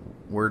handle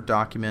Word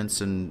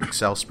documents and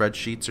Excel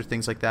spreadsheets or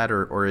things like that,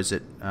 or is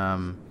it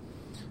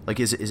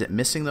is it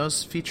missing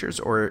those features,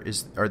 or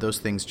are those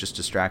things just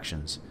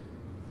distractions?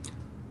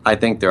 I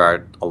think there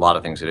are a lot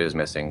of things it is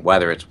missing.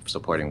 Whether it's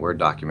supporting Word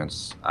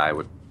documents, I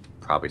would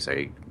probably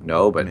say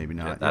no, but maybe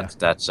not.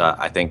 That's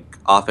I think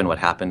often what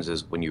happens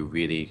is when you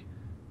really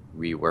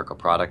rework a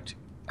product,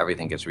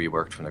 everything gets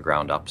reworked from the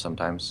ground up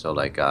sometimes. So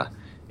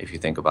if you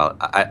think about,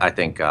 I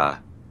think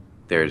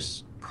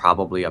there's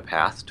probably a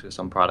path to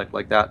some product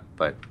like that,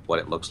 but what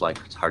it looks like,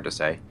 it's hard to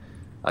say.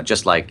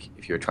 Just like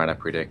if you're trying to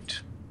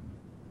predict,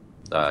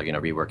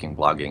 reworking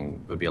blogging,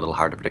 it would be a little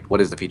hard to predict what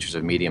is the features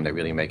of Medium that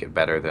really make it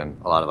better than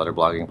a lot of other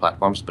blogging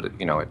platforms. But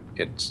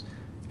it's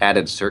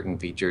added certain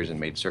features and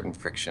made certain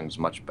frictions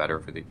much better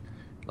for the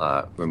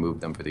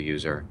removed them for the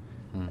user,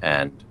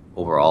 and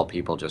overall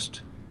people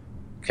just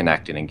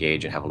connect and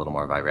engage and have a little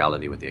more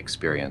virality with the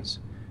experience.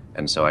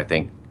 And so I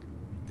think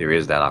there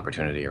is that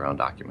opportunity around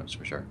documents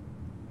for sure.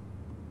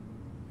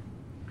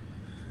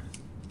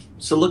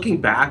 So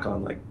looking back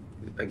on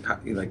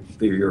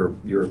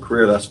your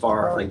career thus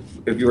far, like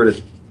if you were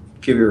to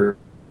give your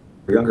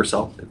younger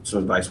self some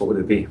advice, what would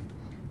it be?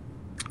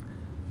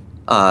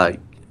 So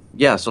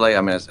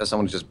as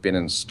someone who's just been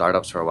in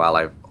startups for a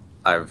while,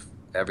 I've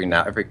every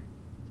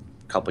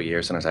couple of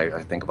years sometimes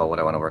I think about what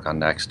I want to work on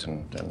next,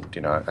 and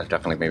I've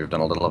definitely maybe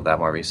done a little of that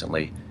more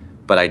recently.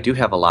 But I do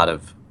have a lot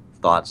of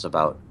thoughts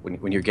about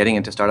when you're getting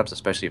into startups,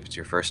 especially if it's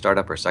your first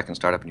startup or second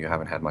startup and you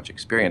haven't had much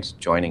experience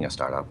joining a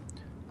startup.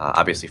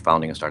 Obviously,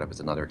 founding a startup is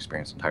another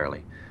experience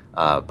entirely,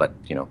 but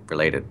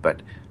related.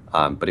 But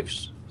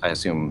if I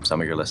assume some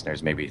of your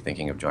listeners may be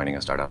thinking of joining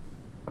a startup,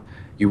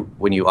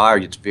 when you are,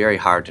 it's very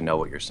hard to know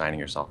what you're signing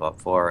yourself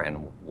up for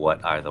and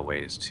what are the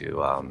ways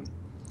to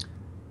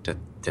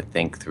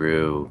think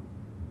through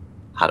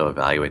how to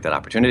evaluate that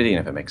opportunity and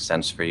if it makes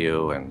sense for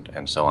you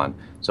and so on.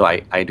 So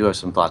I do have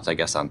some thoughts, I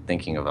guess, on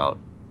thinking about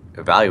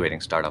evaluating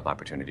startup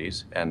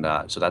opportunities, and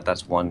so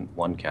that's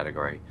one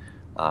category.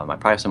 I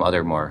probably have some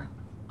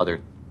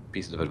other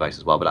pieces of advice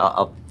as well,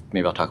 but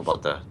maybe I'll talk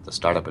about the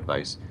startup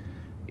advice.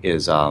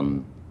 Is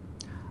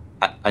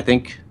I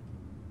think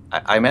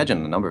I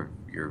imagine a number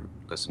of your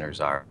listeners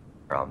are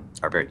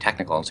very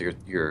technical, and so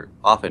you're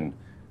often,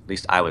 at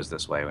least I was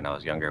this way when I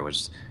was younger,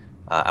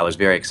 I was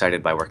very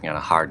excited by working on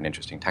hard and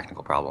interesting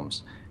technical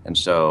problems, and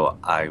so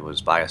I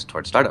was biased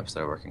towards startups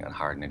that are working on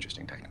hard and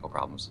interesting technical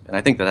problems, and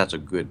I think that that's a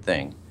good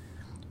thing.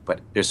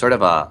 But there's sort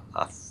of a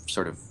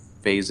sort of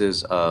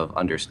phases of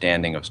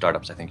understanding of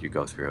startups I think you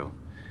go through,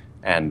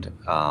 and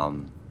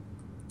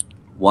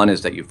one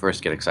is that you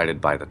first get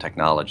excited by the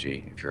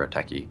technology if you're a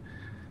techie,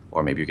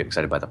 or maybe you get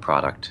excited by the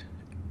product,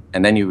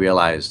 and then you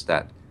realize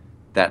that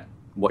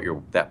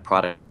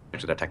product or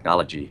that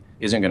technology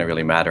isn't going to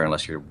really matter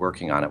unless you're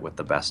working on it with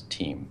the best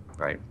team,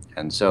 right?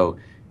 And so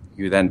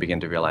you then begin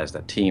to realize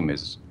that team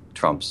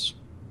trumps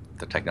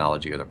the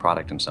technology or the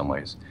product in some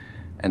ways,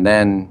 and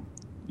then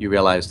you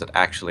realize that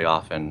actually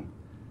often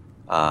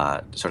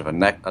sort of a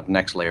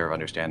next layer of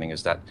understanding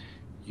is that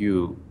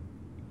you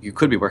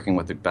could be working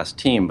with the best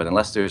team, but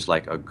unless there's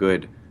like a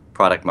good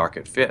product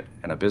market fit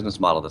and a business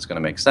model that's going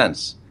to make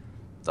sense,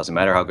 it doesn't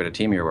matter how good a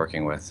team you're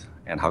working with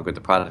and how good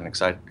the product and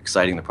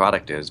exciting the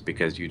product is,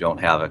 because you don't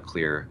have a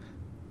clear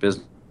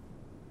business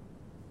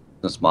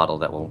model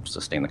that will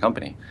sustain the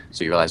company.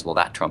 So you realize, well,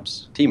 that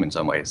trumps team in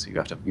some ways.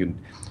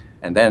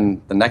 And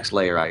then the next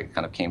layer I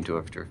kind of came to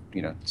after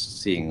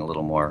seeing a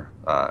little more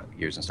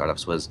years in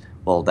startups was,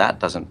 well, that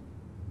doesn't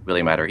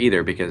really matter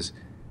either, because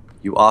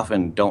you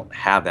often don't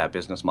have that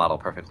business model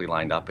perfectly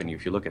lined up. And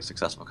if you look at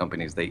successful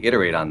companies, they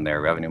iterate on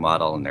their revenue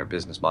model and their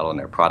business model and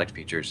their product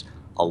features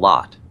a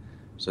lot.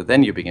 So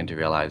then you begin to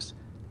realize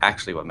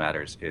actually what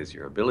matters is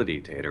your ability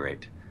to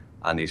iterate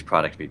on these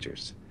product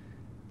features.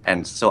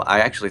 And so I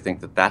actually think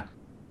that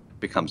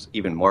becomes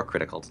even more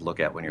critical to look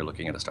at when you're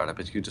looking at a startup.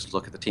 Is you just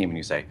look at the team and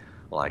you say,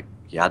 well,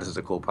 this is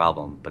a cool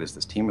problem, but is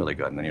this team really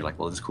good? And then you're like,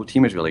 well, this cool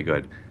team is really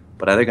good,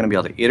 but are they going to be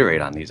able to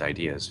iterate on these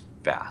ideas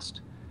fast?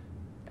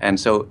 And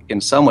so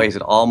in some ways,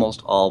 it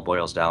almost all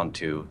boils down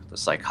to the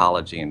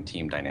psychology and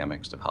team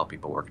dynamics of how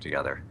people work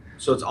together.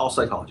 So it's all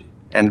psychology.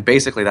 And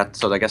basically,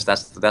 I guess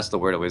that's the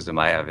word of wisdom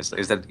I have, is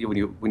that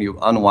when you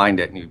unwind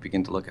it and you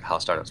begin to look at how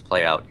startups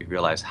play out, you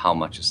realize how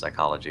much is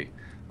psychology,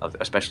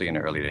 especially in the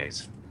early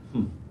days.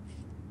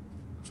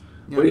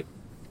 Yeah. What do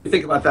you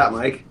think about that,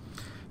 Mike?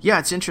 Yeah,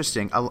 it's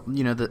interesting.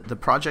 The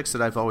projects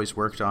that I've always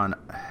worked on,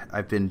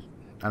 I've been,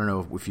 I don't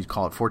know if you'd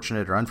call it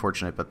fortunate or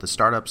unfortunate, but the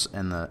startups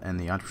and the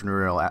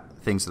entrepreneurial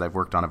things that I've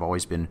worked on have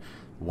always been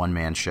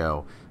one-man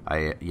show.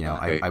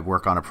 I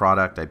work on a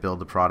product, I build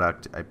the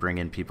product, I bring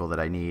in people that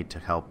I need to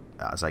help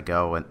as I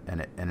go,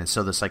 and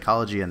so the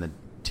psychology and the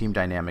team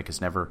dynamic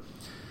I've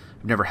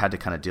never had to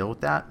kind of deal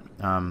with that,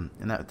 and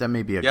that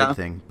may be a good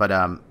thing. But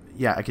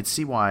I could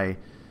see why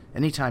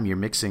anytime you're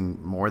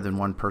mixing more than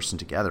one person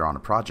together on a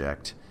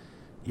project,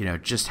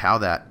 just how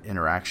that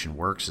interaction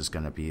works is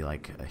going to be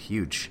like a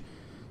huge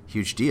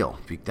deal.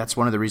 That's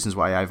one of the reasons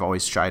why I've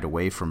always shied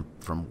away from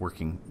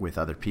working with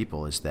other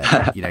people, is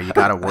that you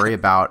got to worry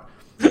about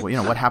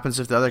what happens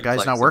if the other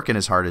guy's not working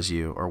as hard as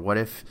you, or what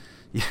if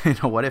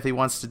he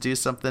wants to do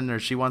something or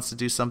she wants to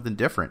do something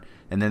different,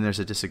 and then there's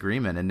a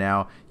disagreement, and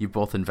now you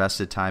both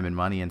invested time and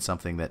money in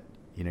something that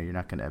you're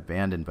not going to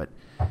abandon. But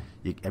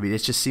it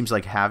just seems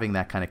like having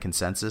that kind of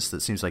consensus,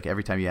 that seems like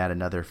every time you add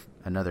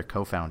another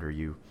co-founder,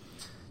 you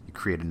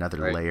create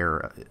another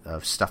layer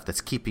of stuff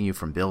that's keeping you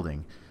from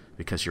building,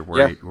 because you're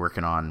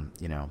working on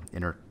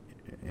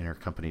inner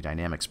company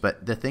dynamics.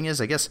 But the thing is,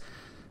 I guess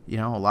a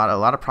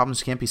lot of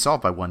problems can't be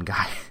solved by one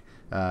guy.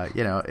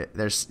 You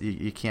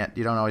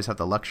don't always have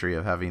the luxury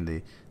of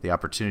having the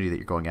opportunity that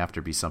you're going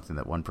after be something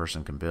that one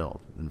person can build.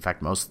 In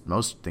fact,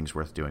 most things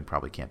worth doing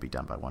probably can't be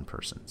done by one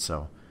person.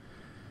 So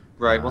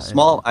right.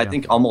 Well, I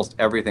think almost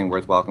everything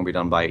worthwhile can be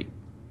done by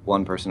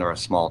one person or a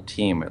small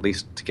team, at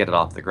least to get it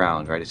off the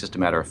ground, right? It's just a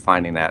matter of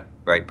finding that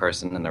right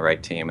person and the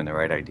right team and the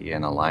right idea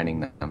and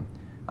aligning them.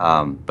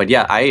 But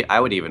yeah, I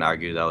would even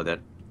argue, though, that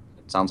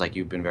it sounds like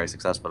you've been very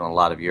successful in a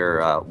lot of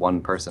your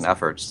one-person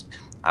efforts.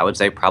 I would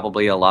say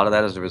probably a lot of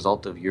that is a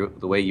result of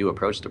the way you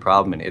approached the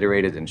problem and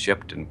iterated and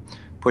shipped and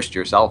pushed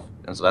yourself.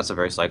 And so that's a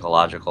very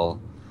psychological,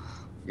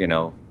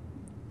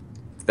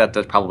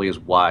 that probably is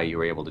why you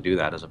were able to do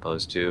that, as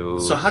opposed to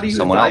So how do you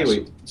someone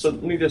evaluate? else. So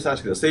let me just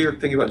ask you this. Say you're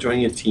thinking about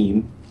joining a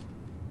team,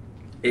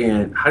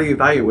 and how do you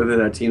evaluate whether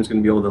that team is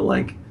going to be able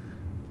to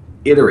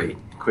iterate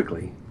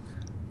quickly,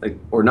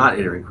 or not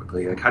iterate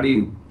quickly? How do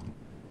you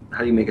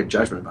make a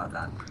judgment about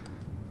that?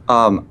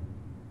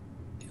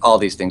 All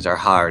these things are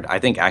hard. I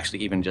think actually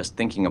even just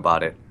thinking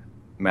about it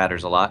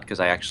matters a lot, because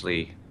I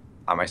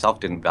myself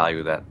didn't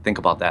think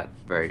about that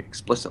very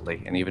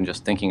explicitly. And even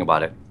just thinking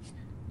about it,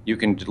 you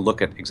can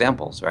look at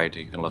examples, right?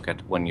 You can look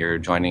at when you're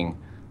joining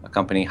a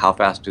company, how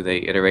fast do they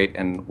iterate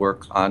and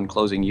work on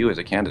closing you as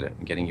a candidate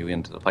and getting you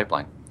into the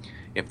pipeline?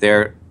 If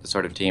they're the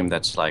sort of team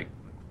that's like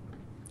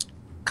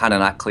kind of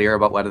not clear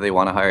about whether they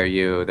want to hire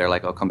you, they're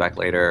like, oh, come back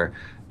later,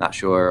 not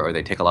sure, or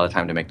they take a lot of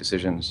time to make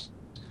decisions,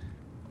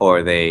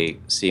 or they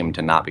seem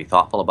to not be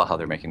thoughtful about how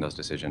they're making those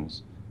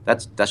decisions.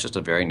 That's just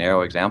a very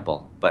narrow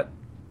example, but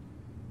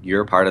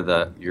you're part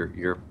of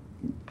you're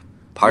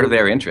part of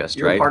their interest,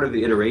 you're right? You're part of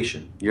the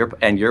iteration.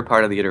 You're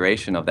part of the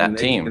iteration of that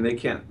team. And they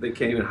can't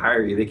even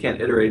hire you. They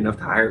can't iterate enough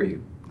to hire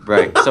you.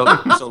 Right. So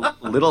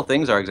little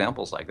things are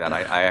examples like that.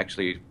 I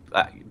actually,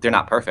 they're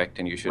not perfect,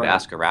 and you should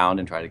ask around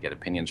and try to get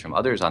opinions from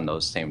others on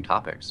those same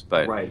topics.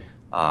 But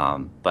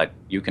but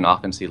you can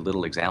often see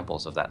little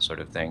examples of that sort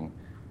of thing,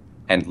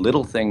 and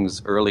little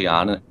things early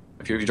on.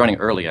 If you're joining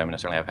early, I mean,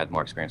 certainly I've had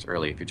more experience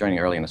early. If you're joining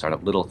early in a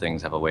startup, little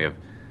things have a way of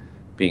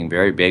being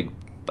very big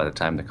by the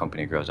time the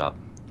company grows up,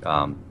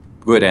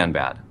 good and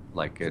bad.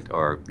 Like it,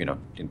 or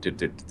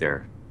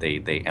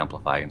they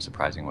amplify in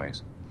surprising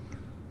ways.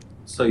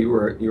 So you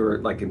were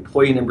like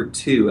employee number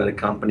 2 at a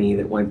company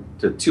that went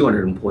to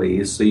 200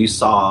 employees. So you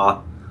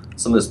saw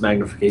some of this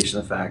magnification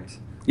effect.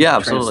 Yeah,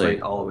 absolutely.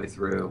 Translate all the way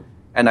through.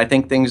 And I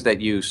think things that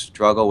you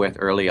struggle with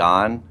early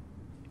on,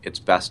 it's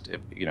best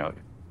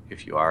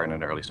if you are in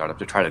an early startup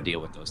to try to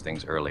deal with those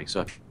things early.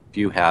 So if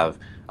you have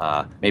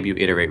maybe you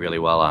iterate really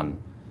well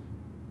on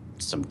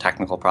some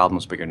technical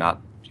problems, but you're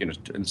not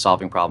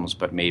solving problems,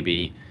 but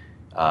maybe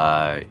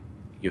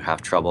you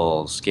have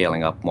trouble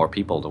scaling up more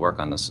people to work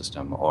on the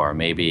system, or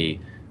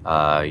maybe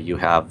you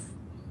have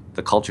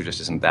the culture just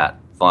isn't that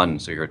fun,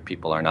 so your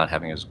people are not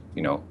having as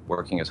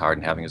working as hard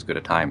and having as good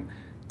a time.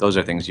 Those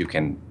are things you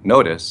can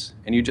notice,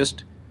 and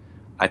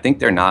I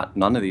think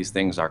none of these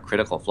things are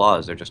critical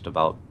flaws. They're just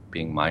about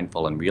being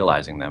mindful and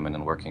realizing them and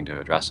then working to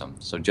address them.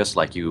 So just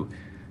like you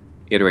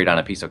iterate on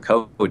a piece of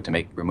code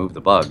to remove the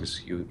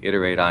bugs, you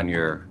iterate on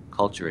your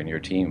culture and your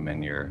team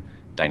and your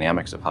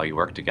dynamics of how you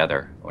work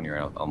together when you're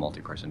a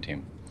multi-person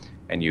team,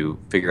 and you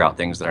figure out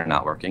things that are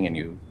not working and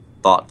you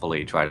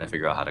thoughtfully try to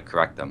figure out how to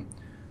correct them.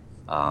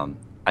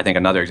 I think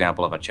another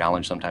example of a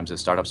challenge sometimes is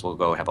startups will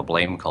go have a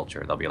blame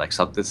culture. They'll be like,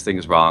 so this thing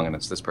is wrong and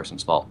it's this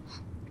person's fault.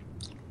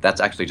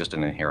 That's actually just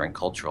an inherent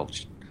cultural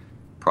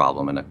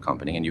problem in a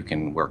company, and you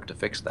can work to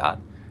fix that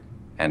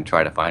and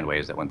try to find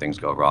ways that when things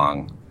go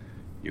wrong,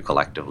 you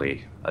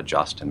collectively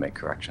adjust and make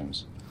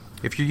corrections.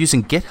 If you're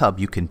using GitHub,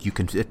 you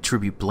can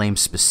attribute blame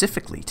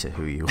specifically to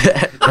who you.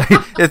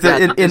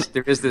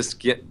 There is this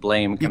git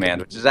blame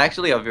command, which is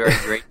actually a very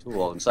great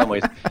tool in some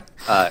ways.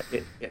 I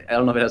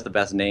don't know if it has the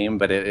best name,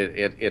 but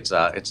it's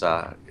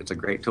a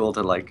great tool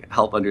to like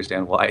help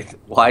understand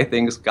why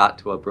things got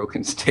to a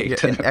broken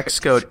state. Yeah, in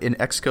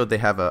Xcode they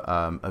have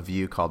a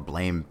view called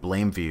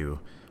blame view,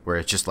 where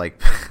it's just like,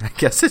 I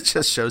guess it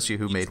just shows you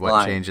who made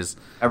what changes.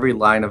 Every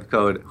line of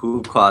code,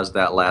 who caused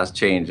that last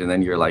change, and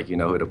then you're like, you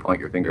know who to point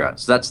your finger at.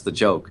 So that's the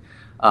joke.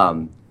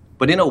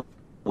 But in a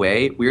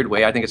weird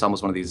way, I think it's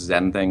almost one of these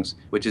Zen things,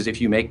 which is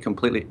if you make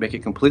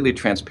it completely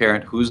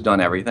transparent who's done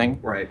everything,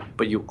 right?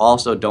 But you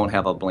also don't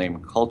have a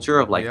blame culture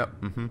of like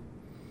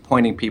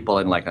pointing people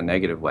in like a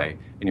negative way,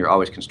 and you're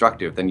always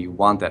constructive, then you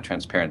want that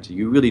transparency.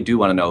 You really do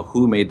want to know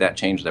who made that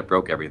change that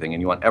broke everything,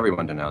 and you want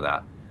everyone to know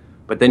that.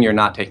 But then you're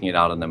not taking it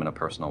out on them in a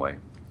personal way.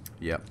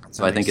 Yep.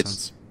 So I think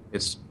it's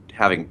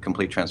having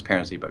complete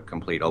transparency, but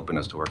complete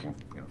openness to working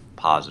in a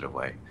positive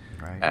way,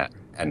 right?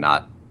 And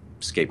not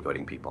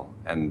scapegoating people.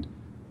 And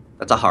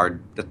it's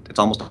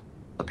almost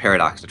a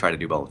paradox to try to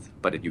do both,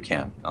 but you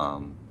can.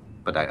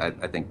 But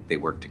I think they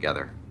work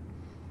together.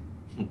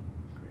 Great.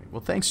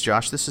 Well, thanks,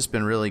 Josh. This has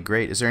been really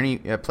great. Is there any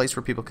place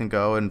where people can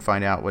go and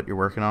find out what you're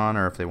working on,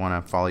 or if they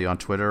want to follow you on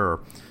Twitter,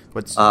 or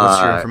what's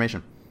your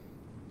information?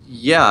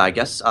 Yeah, I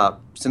guess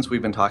since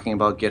we've been talking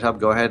about GitHub,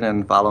 go ahead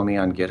and follow me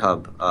on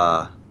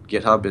GitHub.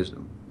 GitHub is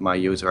my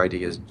user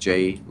ID is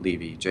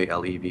JLevy,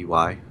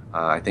 JLEVY.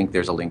 I think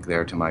there's a link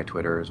there to my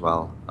Twitter as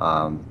well.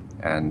 I'm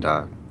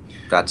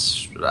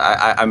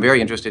very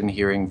interested in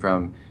hearing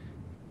from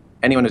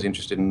anyone who's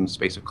interested in the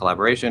space of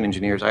collaboration,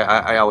 engineers.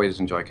 I always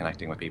enjoy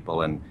connecting with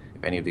people, and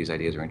if any of these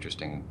ideas are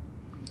interesting,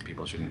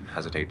 people shouldn't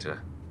hesitate to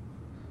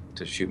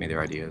shoot me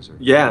their ideas or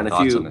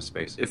thoughts on this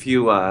space. If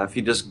you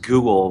just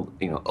Google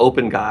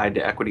open guide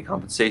to equity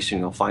compensation,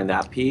 you'll find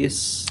that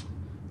piece.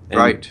 And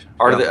right.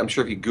 I'm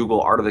sure if you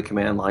Google art of the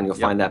command line, you'll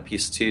find that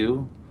piece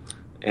too,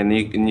 and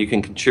you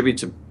can contribute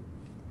to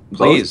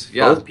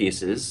both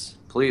pieces.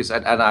 Please,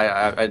 and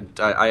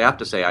I have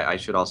to say I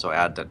should also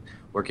add that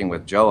working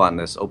with Joe on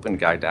this open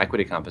guide to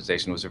equity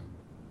compensation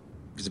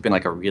it's been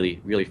like a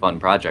really, really fun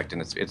project,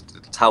 and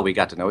it's how we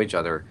got to know each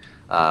other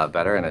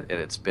better, and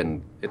it's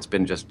been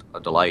just a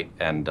delight,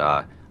 and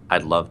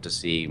I'd love to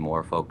see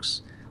more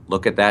folks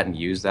look at that and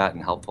use that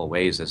in helpful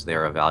ways as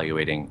they're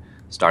evaluating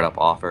startup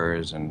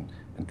offers and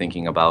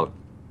thinking about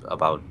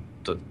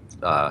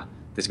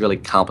this really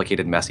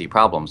complicated, messy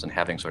problems, and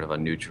having sort of a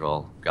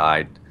neutral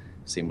guide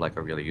seemed like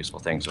a really useful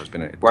thing. So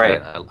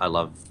I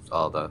love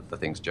all the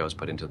things Joe's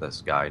put into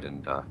this guide,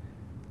 and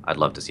I'd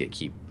love to see it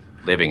keep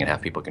living and have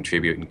people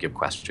contribute and give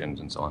questions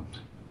and so on.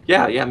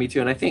 Yeah, me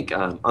too. And I think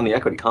on the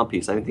equity comp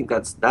piece, I think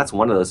that's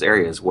one of those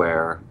areas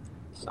where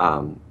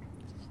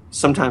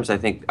sometimes I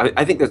think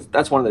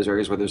that's one of those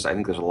areas where there's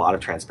a lot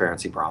of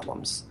transparency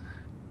problems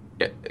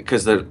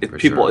because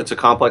people. It's a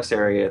complex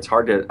area. It's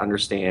hard to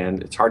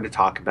understand. It's hard to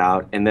talk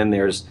about. And then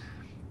there's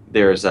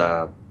just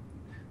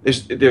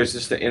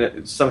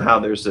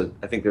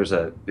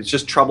it's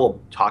just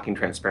trouble talking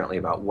transparently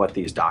about what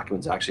these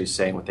documents actually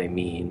say and what they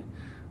mean,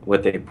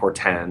 what they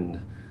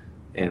portend,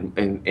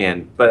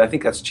 but I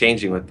think that's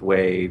changing with the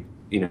way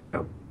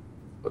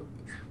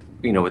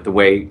with the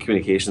way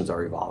communications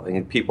are evolving,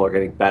 and people are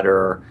getting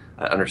better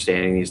at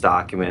understanding these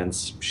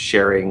documents,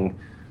 sharing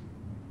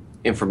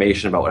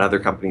information about what other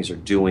companies are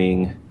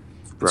doing.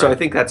 Right. So I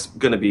think that's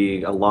going to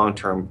be a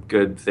long-term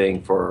good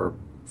thing for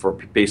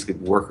basically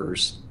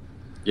workers.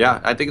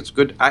 Yeah, I think it's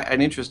good.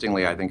 And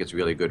interestingly, I think it's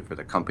really good for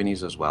the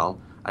companies as well.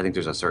 I think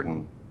there's a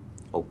certain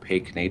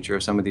opaque nature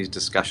of some of these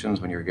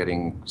discussions when you're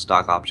getting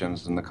stock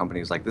options and the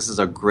company's like, this is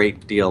a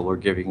great deal, we're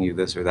giving you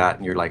this or that.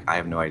 And you're like, I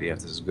have no idea if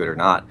this is good or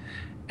not.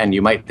 And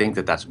you might think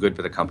that that's good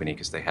for the company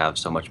because they have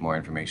so much more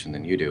information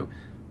than you do.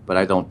 But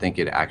I don't think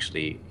it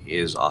actually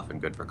is often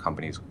good for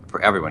companies,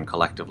 for everyone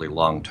collectively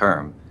long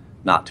term,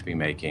 not to be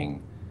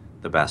making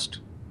the best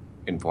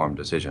informed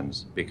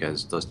decisions,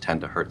 because those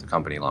tend to hurt the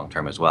company long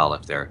term as well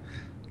if they're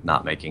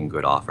not making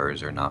good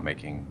offers or not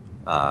making,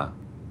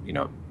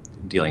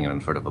 dealing in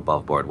a sort of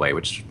above board way,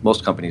 which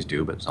most companies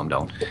do, but some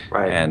don't.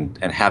 Right. And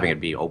having it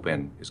be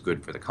open is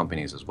good for the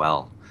companies as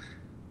well.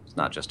 It's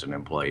not just an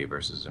employee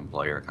versus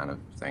employer kind of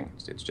thing.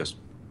 It's just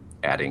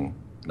adding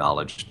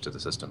knowledge to the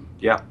system.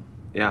 Yeah.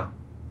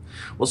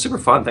 Well, super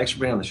fun. Thanks for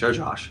being on the show,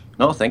 Josh.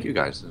 No, thank you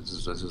guys.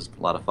 This is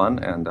a lot of fun,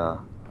 and I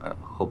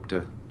hope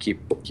to keep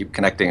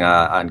connecting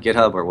on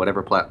GitHub or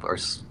whatever or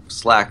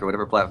Slack or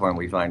whatever platform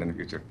we find in the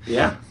future.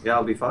 Yeah,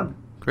 it'll be fun.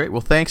 Great.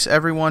 Well, thanks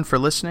everyone for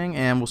listening,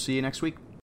 and we'll see you next week.